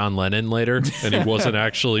is John Lennon later, and he wasn't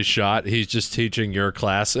actually shot. He's just teaching your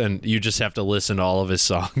class, and you just have to listen to all of his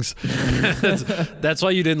songs. That's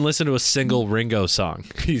why you didn't listen to a single Ringo song.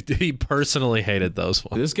 He personally hated those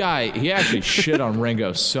ones. This guy, he actually shit on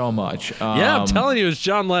Ringo so much. Yeah, I'm telling you, it's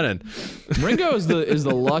John Lennon. Ringo is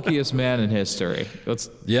the luckiest man in history.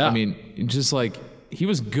 Yeah. I mean, just like, he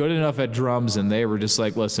was good enough at drums, and they were just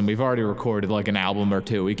like, listen, we've already recorded like an album or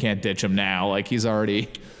two. We can't ditch him now. Like, we already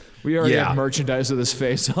have merchandise with his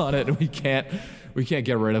face on it, and we can't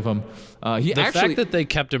get rid of him. The fact that they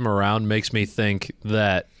kept him around makes me think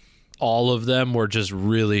that all of them were just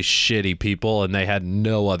really shitty people, and they had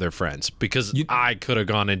no other friends, because I could have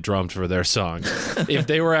gone and drummed for their songs. If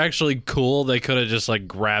they were actually cool, they could have just like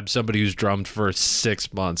grabbed somebody who's drummed for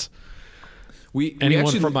 6 months.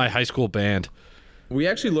 Anyone from my high school band. We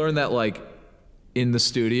actually learned that, like, in the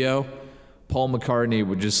studio, Paul McCartney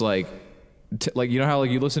would just like you know how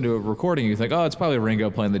like you listen to a recording, you think, oh, it's probably Ringo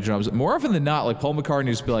playing the drums. More often than not, like, Paul McCartney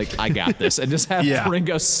would just be like, I got this, and just have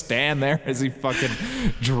Ringo stand there as he fucking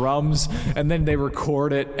drums, and then they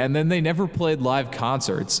record it, and then they never played live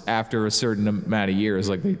concerts after a certain amount of years.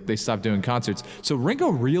 Like, they stopped doing concerts. So Ringo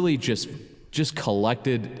really just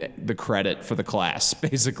collected the credit for the class,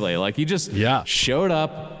 basically. Like, he just showed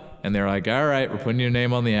up, and they're like, all right, we're putting your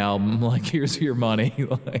name on the album. Like, here's your money.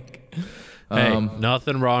 Like, hey,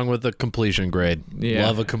 nothing wrong with a completion grade. Yeah.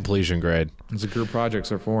 Love a completion grade. That's what group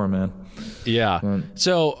projects are for, man. Yeah.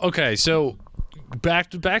 So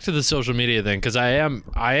back to the social media thing, because I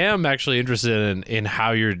am actually interested in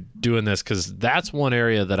how you're doing this, because that's one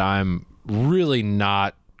area that I'm really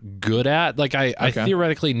not good at. Like, I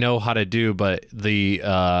theoretically know how to do, but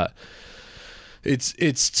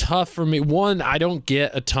it's tough for me. One, I don't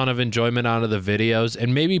get a ton of enjoyment out of the videos,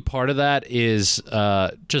 and maybe part of that is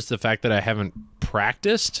just the fact that I haven't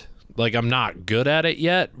practiced. Like, I'm not good at it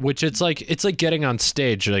yet, which it's like getting on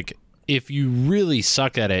stage. Like, if you really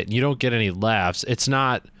suck at it and you don't get any laughs, it's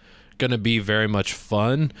not going to be very much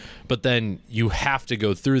fun, but then you have to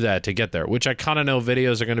go through that to get there, which I kind of know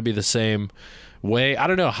videos are going to be the same way. I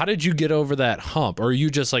don't know. How did you get over that hump? Or are you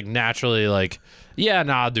just like naturally like, yeah,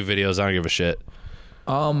 nah, I'll do videos, I don't give a shit?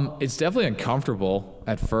 It's definitely uncomfortable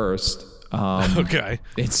at first. Okay.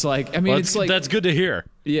 It's like, I mean, it's like, that's good to hear.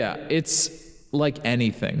 Yeah. It's like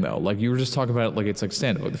anything though. Like, you were just talking about it, like, it's like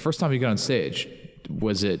stand-up. The first time you got on stage,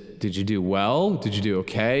 did you do well? Did you do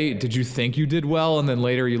okay? Did you think you did well? And then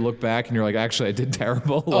later you look back and you're like, actually, I did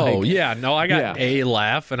terrible. Like, oh, yeah. No, I got a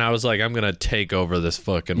laugh, and I was like, I'm going to take over this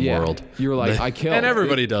fucking world. You were like, I killed. And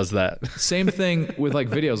everybody does that. Same thing with like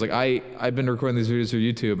videos. Like, I've been recording these videos for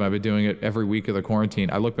YouTube. I've been doing it every week of the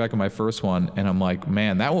quarantine. I look back at my first one and I'm like,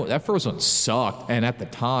 man, that first one sucked. And at the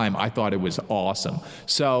time I thought it was awesome.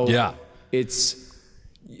 So yeah, it's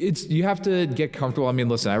you have to get comfortable. I mean,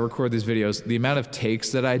 listen, I record these videos. The amount of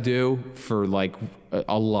takes that I do for like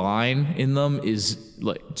a line in them is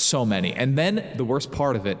like so many. And then the worst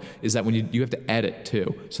part of it is that when you have to edit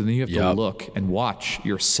too. So then you have to look and watch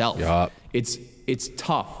yourself. Yep. It's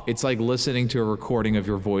tough. It's like listening to a recording of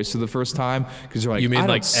your voice for the first time, because you're like, you mean I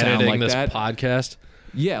like don't editing like this that. podcast?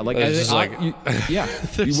 Yeah, like, You're gonna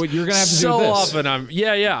have to so do this. often I'm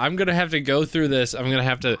gonna have to go through this. I'm gonna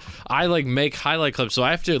have to. I like make highlight clips, so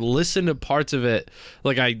I have to listen to parts of it.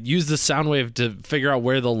 Like, I use the sound wave to figure out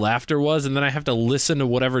where the laughter was, and then I have to listen to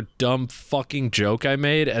whatever dumb fucking joke I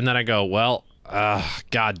made, and then I go, well,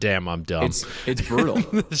 god damn, I'm dumb. It's brutal.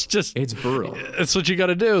 It's brutal. It's what you got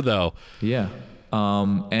to do, though. Yeah.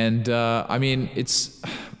 I mean,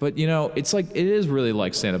 but you know, it's like, it is really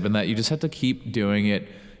like stand-up in that you just have to keep doing it.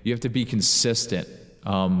 You have to be consistent.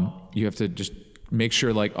 You have to just make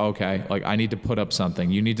sure, like, okay, like, I need to put up something.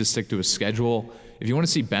 You need to stick to a schedule. If you want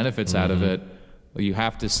to see benefits out of it, you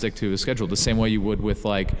have to stick to a schedule the same way you would with,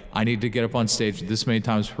 like, I need to get up on stage this many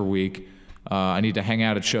times per week. I need to hang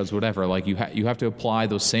out at shows, whatever. Like, you have to apply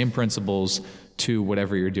those same principles to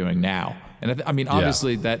whatever you're doing now. And I mean,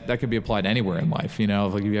 obviously that could be applied anywhere in life. You know,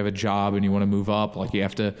 like, if you have a job and you want to move up, like, you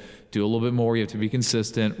have to do a little bit more. You have to be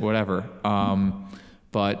consistent, whatever.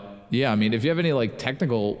 But yeah, I mean, if you have any like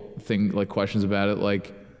technical questions about it,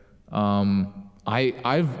 like,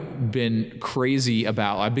 I've been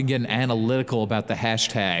getting analytical about the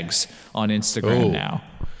hashtags on Instagram now.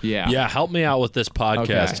 Yeah. Yeah. Help me out with this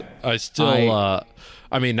podcast. Okay.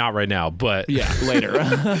 I mean, not right now, but later.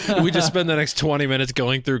 We just spend the next 20 minutes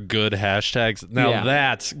going through good hashtags. Now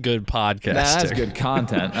that's good podcasting. That's good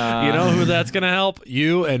content. You know who that's going to help?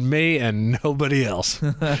 You and me and nobody else.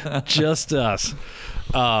 Just us.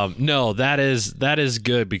 No, that is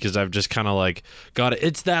good because I've just kind of like got it.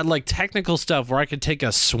 It's that like technical stuff where I could take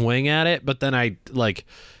a swing at it, but then I like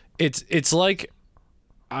it's like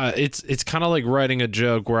it's kind of like writing a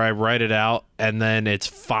joke where I write it out and then it's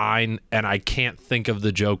fine and I can't think of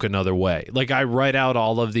the joke another way. Like I write out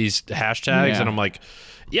all of these hashtags and I'm like,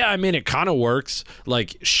 yeah, I mean, it kind of works.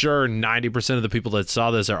 Like, sure, 90% of the people that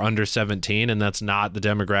saw this are under 17 and that's not the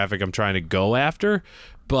demographic I'm trying to go after,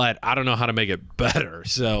 but I don't know how to make it better.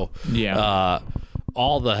 So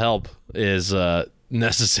all the help is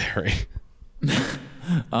necessary.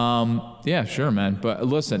 Yeah, sure, man. But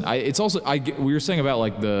listen, it's also we were saying about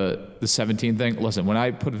like the 17 thing. Listen, when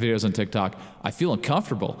I put videos on TikTok, I feel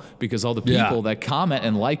uncomfortable because all the people that comment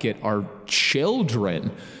and like it are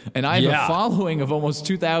children, and I have a following of almost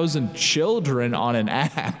 2,000 children on an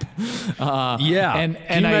app. And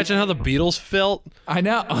can you imagine how the Beatles felt? I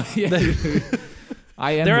know. Yeah.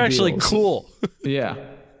 They're actually Beatles. Cool. Yeah,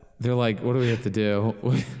 they're like, what do we have to do?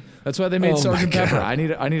 That's why they made Sgt. Pepper. I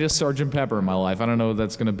need a Sgt. Pepper in my life. I don't know what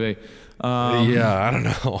that's gonna be. I don't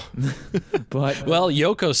know. But well,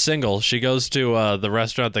 Yoko's single. She goes to the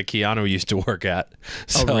restaurant that Keanu used to work at.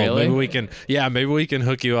 So really? maybe we can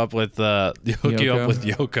hook you up with Yoko.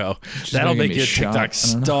 That'll make you a TikTok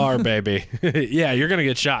star, baby. Yeah, you're gonna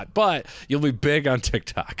get shot, but you'll be big on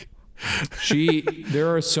TikTok.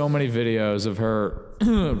 There are so many videos of her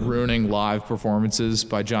ruining live performances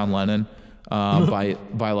by John Lennon. By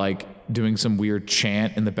like doing some weird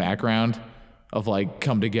chant in the background of like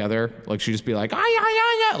 "Come Together," like she'd just be like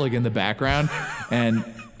 "ah, like in the background, and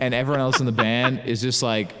everyone else in the band is just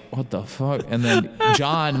like, what the fuck? And then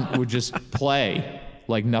John would just play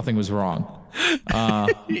like nothing was wrong.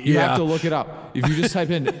 You have to look it up. If you just type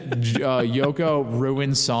in Yoko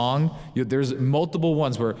ruined song, there's multiple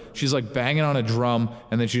ones where she's like banging on a drum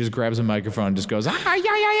and then she just grabs a microphone and just goes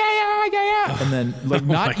yeah, and then like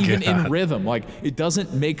not even in rhythm. Like it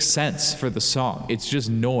doesn't make sense for the song. It's just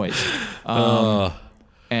noise.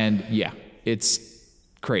 And yeah, it's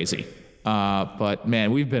crazy. But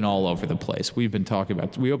man, we've been all over the place. We've been talking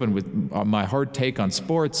about. We opened with my hard take on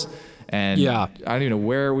sports. And I don't even know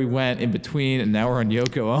where we went in between, and now we're on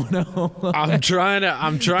Yoko Ono. I'm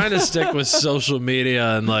trying to stick with social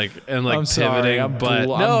media and like I'm pivoting, sorry, but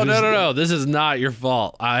no. This is not your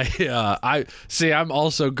fault. I see. I'm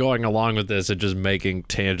also going along with this and just making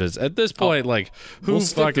tangents. At this point, like who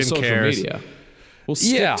fucking cares? Media. We'll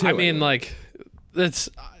stick to I it. mean, like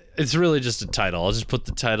it's really just a title. I'll just put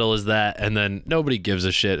the title as that, and then nobody gives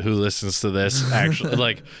a shit who listens to this. Actually,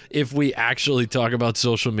 like if we actually talk about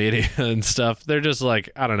social media and stuff, they're just like,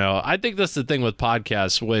 I don't know. I think that's the thing with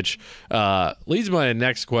podcasts, which leads to my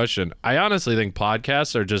next question. I honestly think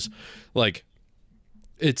podcasts are just like,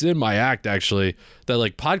 it's in my act actually that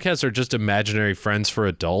like podcasts are just imaginary friends for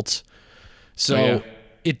adults. So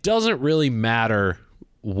it doesn't really matter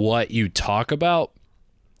what you talk about.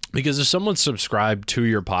 Because if someone's subscribed to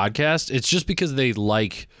your podcast, it's just because they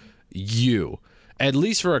like you. At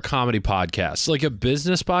least for a comedy podcast. Like a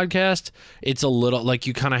business podcast, it's a little like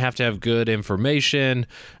you kind of have to have good information.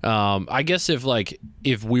 I guess if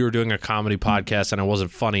we were doing a comedy podcast and it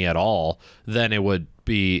wasn't funny at all, then it would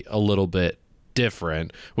be a little bit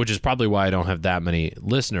different, which is probably why I don't have that many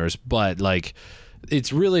listeners. But like,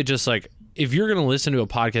 it's really just like, if you're going to listen to a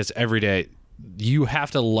podcast every day, you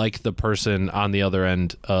have to like the person on the other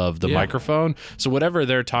end of the microphone. So whatever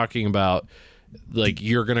they're talking about, like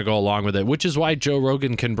you're going to go along with it, which is why Joe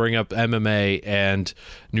Rogan can bring up MMA and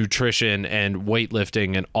nutrition and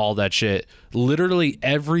weightlifting and all that shit literally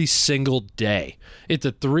every single day. It's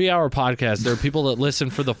a 3-hour podcast. There are people that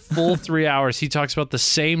listen for the full 3 hours. He talks about the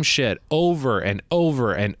same shit over and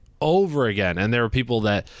over and over again, and there are people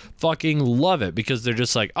that fucking love it because they're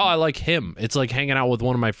just like, oh, I like him. It's like hanging out with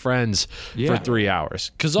one of my friends for 3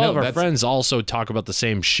 hours because all of our friends also talk about the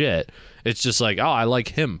same shit. It's just like, oh, I like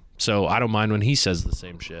him, so I don't mind when he says the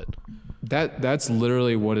same shit. That's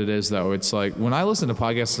literally what it is, though. It's like when I listen to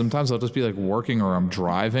podcasts, sometimes I'll just be like working or I'm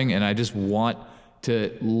driving, and I just want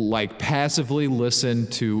to like passively listen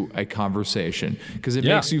to a conversation because it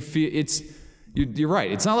makes you feel You're right.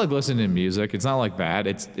 It's not like listening to music. It's not like that.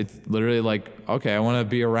 It's literally like, okay, I want to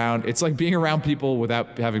be around. It's like being around people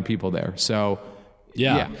without having people there. So,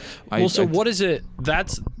 what is it?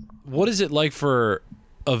 What is it like for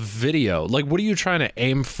a video? Like, what are you trying to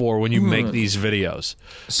aim for when you make these videos?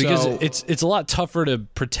 Because it's a lot tougher to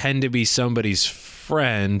pretend to be somebody's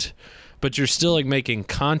friend, but you're still like making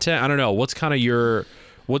content. I don't know. What's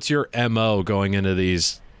your MO going into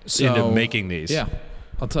these, into making these? Yeah.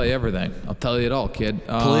 I'll tell you everything. I'll tell you it all, kid.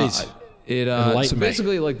 Please. Enlighten me.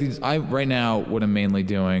 basically like these. Right now what I'm mainly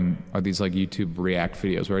doing are these like YouTube React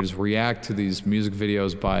videos where I just react to these music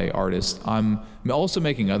videos by artists. I'm also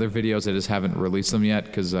making other videos. I just haven't released them yet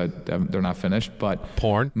because they're not finished. But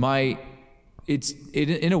Porn.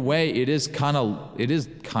 In a way it is kind of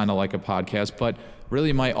like a podcast, but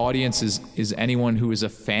really my audience is anyone who is a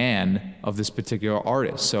fan of this particular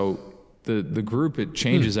artist. So the group, it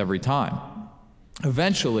changes every time.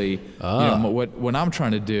 Eventually, what I'm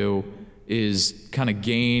trying to do is kind of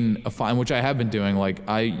gain a fine, which I have been doing. Like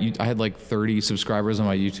I had like 30 subscribers on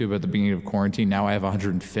my YouTube at the beginning of quarantine. Now I have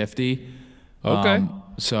 150. Okay.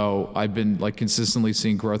 So I've been like consistently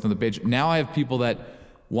seeing growth on the page. Now I have people that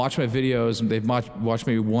watch my videos and they've watched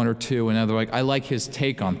maybe one or two, and now they're like, I like his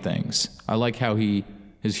take on things. I like how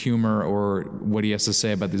his humor or what he has to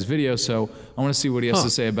say about these videos. So I want to see what he has to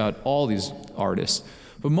say about all these artists.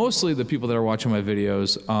 But mostly the people that are watching my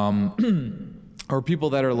videos are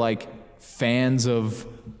people that are like fans of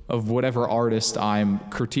whatever artist I'm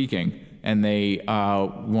critiquing, and they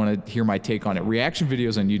want to hear my take on it. Reaction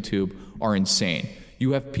videos on YouTube are insane.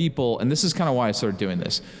 You have people, and this is kind of why I started doing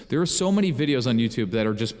this. There are so many videos on YouTube that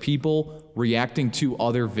are just people reacting to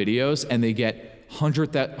other videos, and they get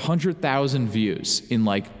 100,000 views in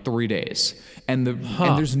like 3 days. And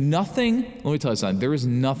there's nothing, let me tell you something, there is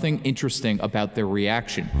nothing interesting about their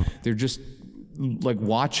reaction. They're just like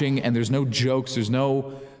watching, and there's no jokes, there's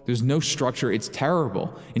no structure. It's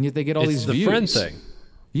terrible. And yet they get all these views. It's the friend thing.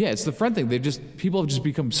 Yeah, it's the friend thing. People have just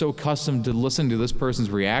become so accustomed to listening to this person's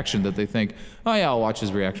reaction that they think, oh yeah, I'll watch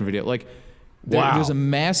his reaction video. Like, there's a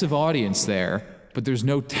massive audience there, but there's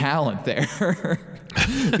no talent there.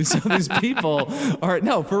 So these people are,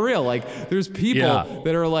 no, for real. Like, there's people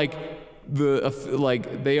that are like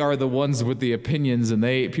they are the ones with the opinions, and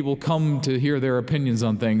people come to hear their opinions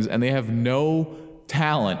on things, and they have no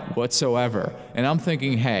talent whatsoever. And I'm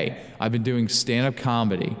thinking, hey, I've been doing stand-up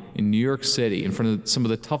comedy in New York City in front of some of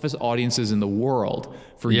the toughest audiences in the world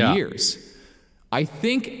for years. I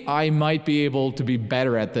think I might be able to be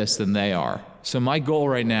better at this than they are. So my goal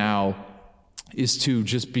right now is to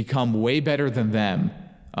just become way better than them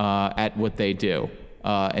at what they do,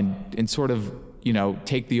 and sort of,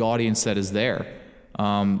 take the audience that is there.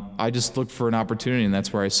 I just looked for an opportunity, and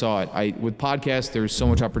that's where I saw it. With podcasts, there's so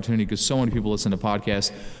much opportunity because so many people listen to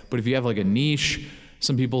podcasts. But if you have like a niche,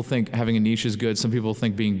 some people think having a niche is good. Some people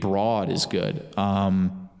think being broad is good. So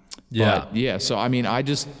I mean, I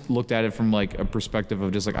just looked at it from like a perspective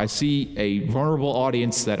of just like, I see a vulnerable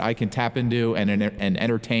audience that I can tap into and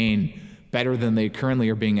entertain better than they currently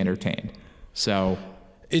are being entertained. So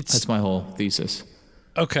that's my whole thesis.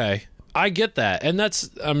 Okay. I get that. And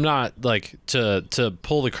I'm not like to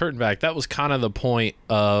pull the curtain back. That was kind of the point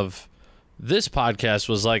of this podcast,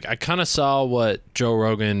 was like, I kind of saw what Joe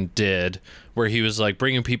Rogan did, where he was like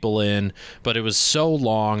bringing people in, but it was so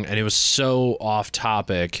long and it was so off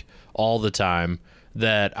topic all the time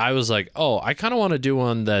that I was like, oh, I kind of want to do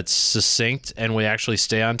one that's succinct and we actually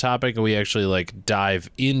stay on topic and we actually like dive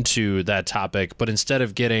into that topic. But instead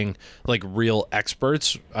of getting like real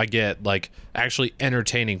experts, I get like actually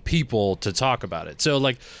entertaining people to talk about it. So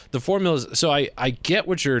like the formulas, so I get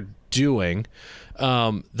what you're doing.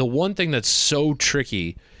 The one thing that's so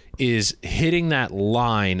tricky is hitting that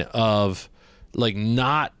line of like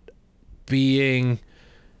not being,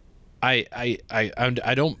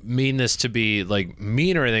 I don't mean this to be like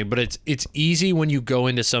mean or anything, but it's easy when you go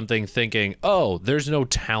into something thinking, oh, there's no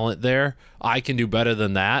talent there, I can do better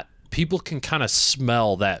than that. People can kind of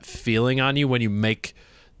smell that feeling on you when you make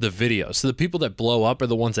the video. So the people that blow up are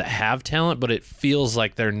the ones that have talent, but it feels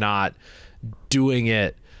like they're not doing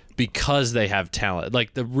it because they have talent.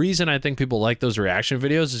 Like the reason I think people like those reaction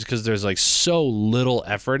videos is because there's like so little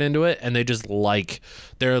effort into it, and they just they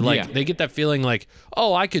get that feeling like,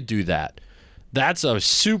 oh, I could do that. That's a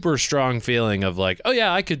super strong feeling of like, oh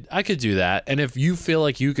yeah, I could do that. And if you feel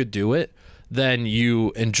like you could do it, then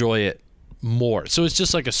you enjoy it more. So it's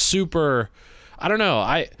just like a super, I don't know.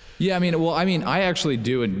 I actually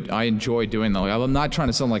do, and I enjoy doing that. Like, I'm not trying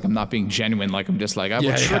to sound like I'm not being genuine. Like I'm just like, I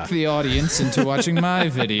will trick the audience into watching my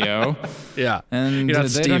video. Yeah, and you're not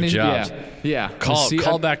Steve Jobs. Yeah.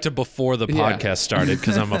 Call back to before the podcast started,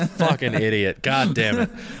 because I'm a fucking idiot. God damn it!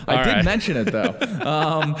 I did mention it though.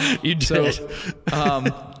 You did.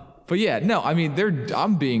 But yeah, no, I mean,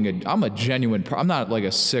 I'm a genuine, I'm not like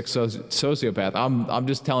a sick sociopath. I'm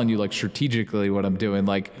just telling you like strategically what I'm doing.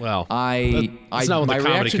 Like, well, that's not what the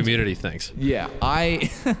comedy community thinks. Yeah, I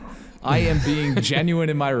am being genuine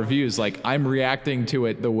in my reviews. Like I'm reacting to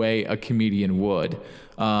it the way a comedian would.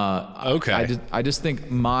 Okay. I just think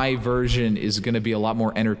my version is going to be a lot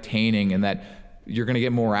more entertaining, and that you're going to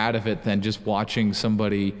get more out of it than just watching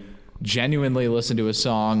somebody genuinely listen to a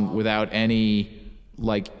song without any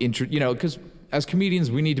like because as comedians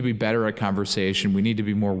we need to be better at conversation. We need to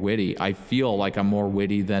be more witty. I feel like I'm more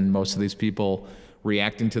witty than most of these people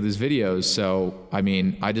reacting to these videos. So I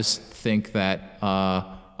mean, I just think that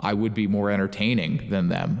I would be more entertaining than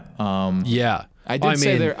them. Yeah. I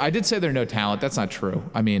did say they're no talent. That's not true.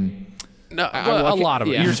 I mean, no, a lot of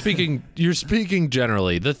it. Yeah. You're speaking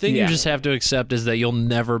generally. The thing you just have to accept is that you'll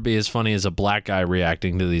never be as funny as a black guy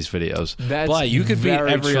reacting to these videos. But you could be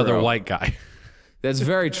every other white guy. That's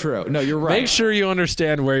very true. No, you're right. Make sure you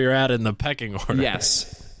understand where you're at in the pecking order.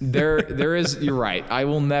 Yes. There is, you're right. I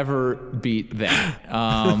will never beat that.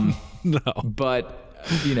 No. But,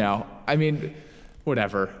 I mean,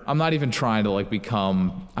 whatever. I'm not even trying to I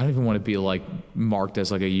don't even want to be marked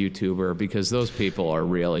as a YouTuber, because those people are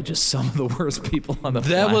really just some of the worst people on the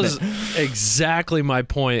planet. That was exactly my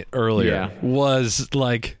point earlier. Was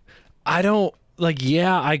I don't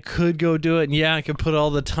I could go do it, and I could put all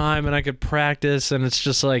the time and I could practice, and it's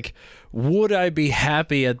just would I be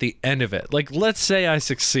happy at the end of it? Let's say I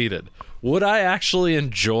succeeded. Would I actually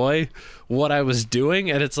enjoy what I was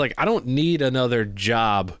doing? And it's I don't need another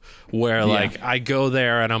job where I go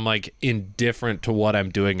there and I'm indifferent to what I'm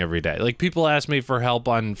doing every day. People ask me for help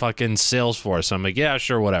on fucking Salesforce. I'm yeah,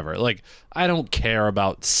 sure, whatever. I don't care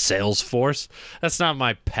about Salesforce. That's not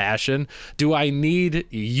my passion. Do I need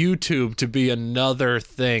YouTube to be another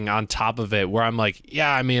thing on top of it where I'm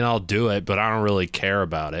yeah, I mean, I'll do it, but I don't really care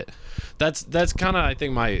about it. That's kind of, I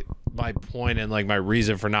think, my point and my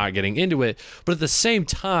reason for not getting into it. But at the same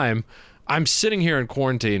time, I'm sitting here in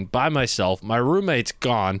quarantine by myself. My roommate's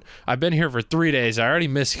gone. I've been here for 3 days. I already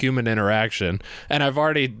miss human interaction, and I've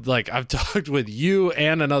already I've talked with you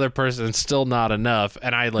and another person, still not enough,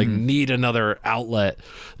 and I need another outlet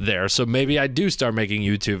there. So maybe I do start making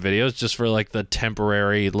YouTube videos just for the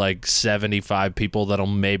temporary 75 people that'll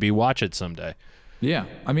maybe watch it someday. Yeah.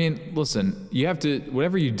 I mean, listen, you have to,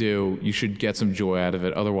 whatever you do, you should get some joy out of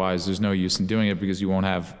it. Otherwise, there's no use in doing it, because you won't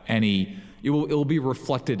have any, it will be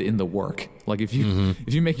reflected in the work. If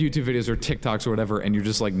you make YouTube videos or TikToks or whatever, and you're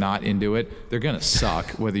just not into it, they're going to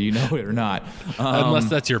suck, whether you know it or not. Unless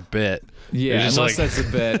that's your bit. Yeah, unless that's a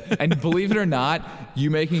bit. And believe it or not, you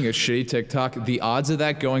making a shitty TikTok, the odds of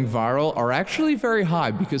that going viral are actually very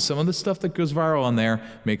high, because some of the stuff that goes viral on there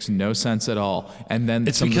makes no sense at all. And then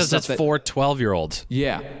it's because that's for 12-year-olds.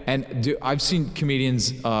 Yeah, and I've seen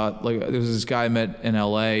comedians, there was this guy I met in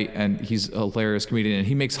LA, and he's a hilarious comedian, and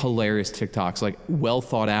he makes hilarious TikToks, well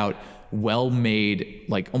thought out,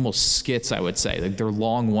 well-made, almost skits, I would say. They're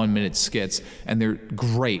long 1-minute skits, and they're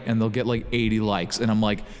great, and they'll get 80 likes. And I'm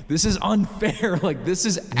this is unfair. This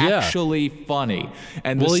is actually funny.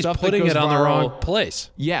 And the he's stuff putting that goes it on viral, the wrong place.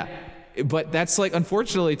 Yeah. But that's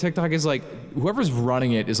unfortunately, TikTok is whoever's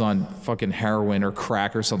running it is on fucking heroin or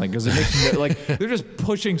crack or something, because it makes they're just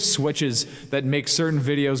pushing switches that make certain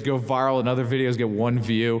videos go viral and other videos get one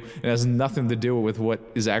view. It has nothing to do with what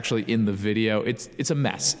is actually in the video. It's a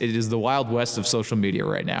mess. It is the Wild West of social media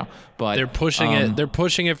right now. But they're pushing it. They're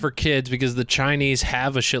pushing it for kids because the Chinese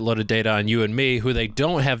have a shitload of data on you and me. Who they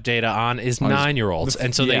don't have data on is 9-year-olds,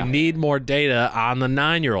 and so they need more data on the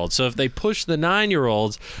 9-year-olds. So if they push the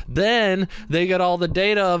 9-year-olds, then they get all the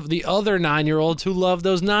data of the other 9-year-olds who love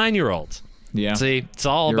those 9-year-olds. Yeah. See, it's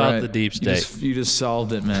all about the deep state. You just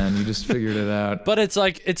solved it, man. You just figured it out. But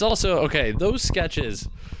it's also, okay, those sketches,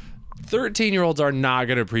 13-year-olds are not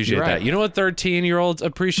going to appreciate that. You know what 13-year-olds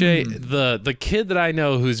appreciate? The kid that I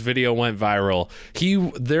know whose video went viral,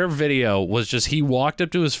 their video was just, he walked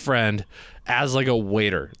up to his friend as a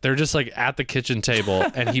waiter. They're just at the kitchen table,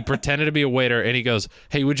 and he pretended to be a waiter, and he goes,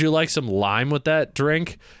 "Hey, would you like some lime with that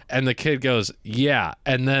drink?" And the kid goes, "Yeah."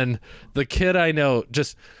 And then the kid I know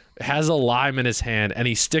just has a lime in his hand, and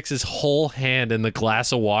he sticks his whole hand in the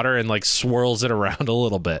glass of water and swirls it around a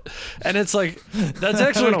little bit. And it's that's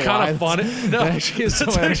actually kind of funny. No, that actually is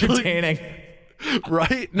so entertaining.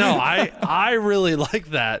 Right? No, I really like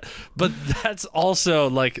that. But that's also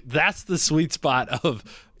that's the sweet spot of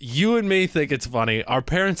you and me think it's funny, our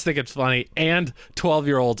parents think it's funny, and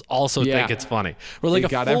 12-year-olds also think it's funny. We're a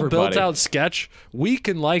full built-out sketch. We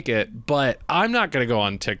can like it, but I'm not going to go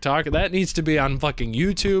on TikTok. That needs to be on fucking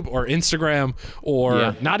YouTube or Instagram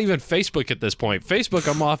or not even Facebook at this point.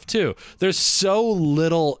 Facebook, I'm off too. There's so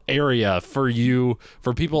little area for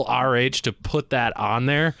people our age to put that on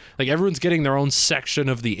there. Everyone's getting their own section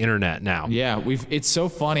of the internet now. Yeah, it's so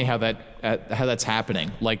funny how that's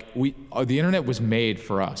happening. The internet was made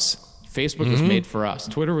for us. Facebook was made for us.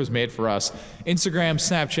 Twitter was made for us. Instagram,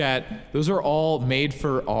 Snapchat, those are all made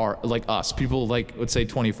for us. People let's say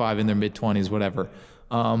 25 in their mid-20s, whatever.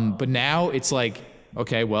 But now it's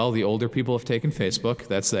okay, well, the older people have taken Facebook.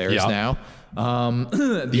 That's theirs Yep. now.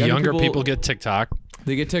 The younger people get TikTok.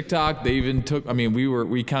 They get TikTok. They even took. I mean,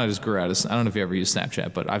 we kind of just grew out of. I don't know if you ever used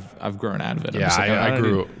Snapchat, but I've grown out of it. Yeah,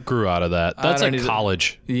 I grew out of that. That's like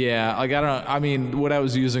college. Yeah, like I don't. I mean, what I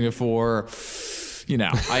was using it for, you know,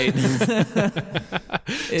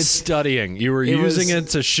 it's studying. You were using it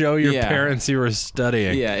to show your parents you were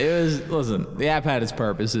studying. Yeah, it was. Listen, the app had its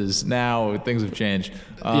purposes. Now things have changed.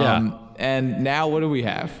 And now what do we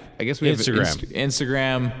have? I guess we have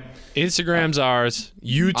Instagram. Instagram's ours.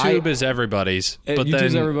 YouTube is everybody's. But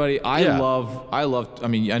YouTube's everybody. I love. I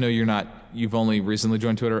mean, I know you've only recently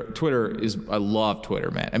joined Twitter. I love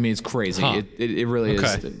Twitter, man. I mean, it's crazy. Huh. It really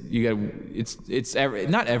is.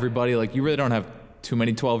 Not everybody. Like, you really don't have too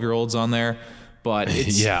many 12-year-olds on there, but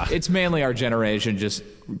it's mainly our generation just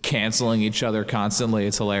canceling each other constantly.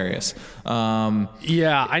 It's hilarious.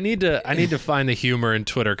 I need to find the humor in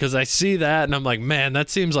Twitter, because I see that and I'm like, man, that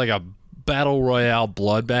seems like a battle royale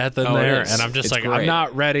bloodbath in there, and I'm just great. I'm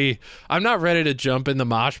not ready to jump in the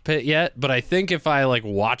mosh pit yet, but I think if I like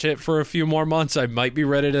watch it for a few more months, I might be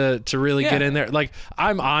ready to really get in there. Like,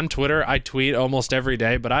 I'm on Twitter, I tweet almost every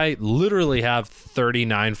day, but I literally have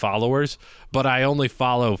 39 followers, but I only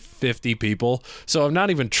follow 50 people, so I'm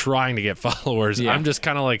not even trying to get followers. I'm just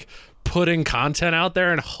kind of like putting content out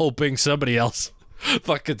there and hoping somebody else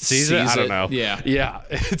fucking sees it. I don't know. Yeah,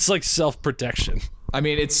 it's like self-protection. I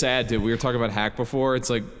mean, it's sad, dude. We were talking about hack before. It's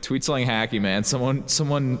like tweet something hacky, man. Someone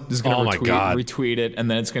is going to retweet it, and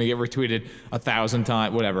then it's going to get retweeted 1,000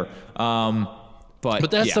 times, whatever. But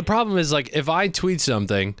that's the problem, is like, if I tweet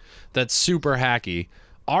something that's super hacky,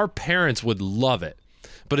 our parents would love it.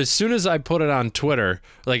 But as soon as I put it on Twitter,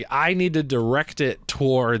 like, I need to direct it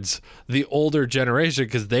towards the older generation,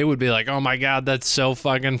 because they would be like, oh my God, that's so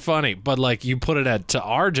fucking funny. But like, you put it to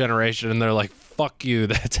our generation and they're like, fuck you,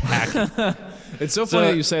 that's hacky. It's so funny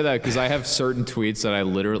that you say that, because I have certain tweets that I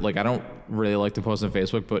literally, like, I don't really like to post on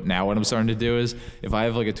Facebook, but now what I'm starting to do is, if I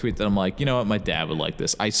have like a tweet that I'm like, you know what, my dad would like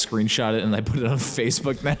this, I screenshot it and I put it on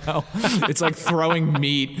Facebook now. It's like throwing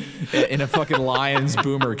meat in a fucking lion's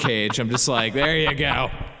boomer cage. I'm just like, there you go.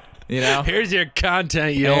 You know, here's your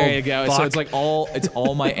content, there you go. Fuck. So it's like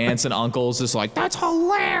all my aunts and uncles just like, that's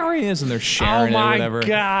hilarious, and they're sharing it or whatever. Oh my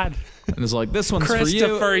God. And it's like, this one's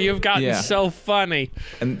Christopher, for you. You've gotten so funny.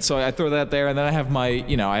 And so I throw that there, and then I have my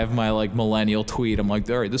like millennial tweet. I'm like,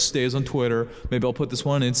 all right, this stays on Twitter. Maybe I'll put this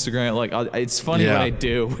one on Instagram. Like, it's funny what I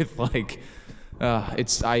do with like,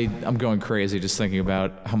 I'm going crazy just thinking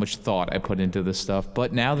about how much thought I put into this stuff.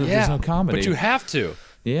 But now that there's no comedy, but you have to.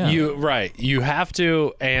 Yeah. You have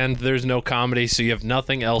to, and there's no comedy, so you have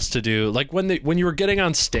nothing else to do. Like, when you were getting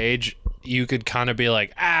on stage, you could kind of be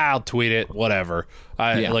like, I'll tweet it, whatever.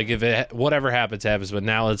 Like, if whatever happens, but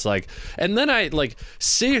now it's like, and then I like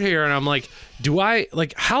sit here and I'm like,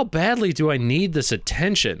 how badly do I need this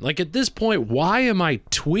attention? Like, at this point, why am I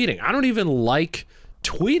tweeting? I don't even like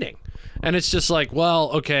tweeting. And it's just like,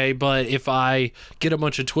 well, okay, but if I get a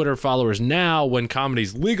bunch of Twitter followers now, when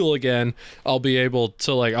comedy's legal again, I'll be able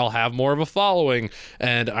to, like, I'll have more of a following,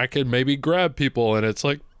 and I could maybe grab people. And it's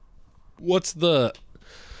like,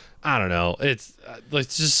 I don't know. It's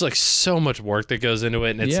just like so much work that goes into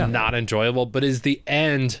it, and it's not enjoyable. But is the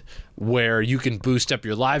end where you can boost up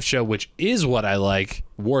your live show, which is what I like,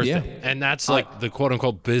 worth it? And that's like the quote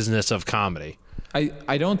unquote business of comedy.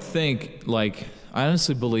 I don't think, like, I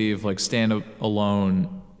honestly believe like stand-up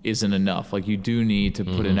alone isn't enough. Like, you do need to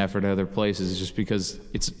put in effort at other places, just because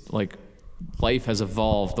it's like life has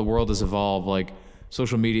evolved, the world has evolved. Like,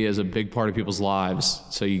 social media is a big part of people's lives,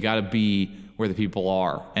 so you got to be where the people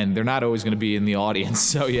are, and they're not always going to be in the audience,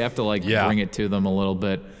 so you have to like bring it to them a little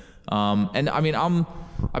bit. And I mean,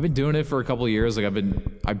 I've been doing it for a couple of years. Like,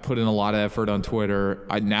 I put in a lot of effort on Twitter.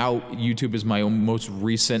 Now YouTube is my most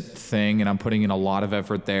recent thing, and I'm putting in a lot of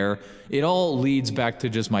effort there. It all leads back to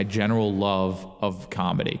just my general love of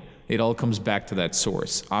comedy. It all comes back to that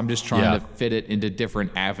source. I'm just trying to fit it into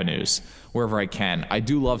different avenues wherever I can. I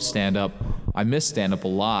do love stand-up. I miss stand-up a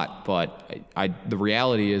lot, but the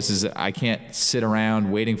reality is that I can't sit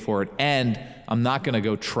around waiting for it, and I'm not going to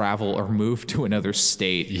go travel or move to another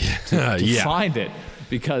state to find it,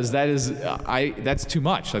 because that's too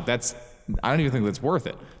much. Like, I don't even think that's worth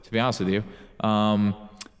it, to be honest with you.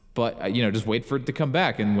 But just wait for it to come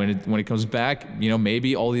back, and when it comes back,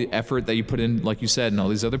 maybe all the effort that you put in, like you said, in all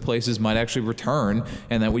these other places might actually return,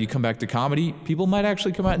 and then when you come back to comedy, people might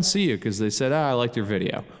actually come out and see you because they said, I liked your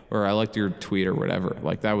video, or I liked your tweet, or whatever.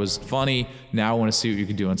 Like, that was funny. Now I want to see what you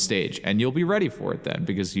can do on stage, and you'll be ready for it then,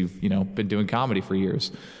 because you've been doing comedy for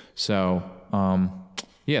years. So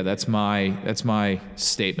that's my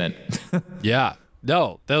statement. Yeah.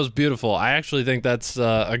 No, that was beautiful. I actually think that's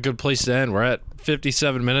a good place to end. We're at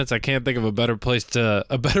 57 minutes. I can't think of a better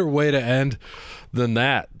way to end than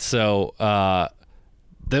that. So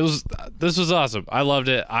this was awesome. I loved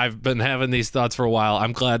it. I've been having these thoughts for a while.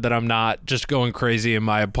 I'm glad that I'm not just going crazy in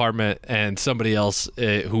my apartment and somebody else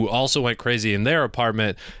who also went crazy in their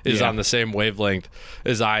apartment is on the same wavelength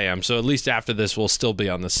as I am. So at least after this, we'll still be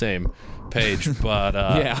on the same page. But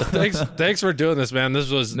thanks for doing this, man. This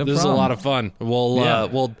was a lot of fun.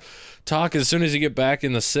 We'll talk as soon as you get back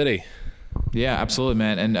in the city. Yeah, absolutely,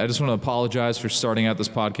 man. And I just want to apologize for starting out this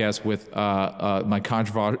podcast with my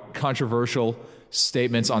controversial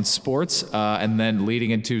statements on sports, and then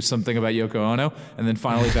leading into something about Yoko Ono, and then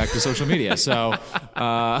finally back to social media. So,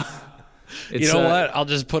 you know what? I'll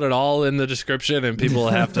just put it all in the description, and people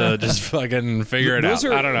have to just fucking figure it out.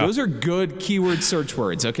 I don't know. Those are good keyword search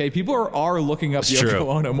words. Okay, people are looking up Yoko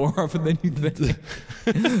Ono more often than you think.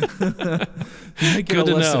 Good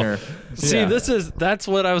to know. See, that's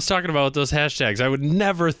what I was talking about with those hashtags. I would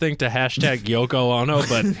never think to hashtag Yoko Ono,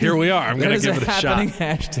 but here we are. I'm going to give it a shot. That is a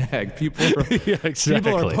happening hashtag.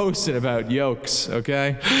 People are posting about yokes,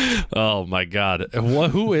 okay? Oh, my God.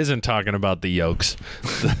 Who isn't talking about the yokes?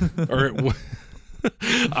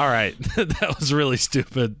 All right. That was really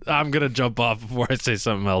stupid. I'm going to jump off before I say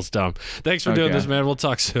something else dumb. Thanks for doing this, man. We'll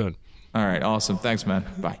talk soon. All right. Awesome. Thanks, man.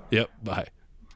 Bye. Yep. Bye.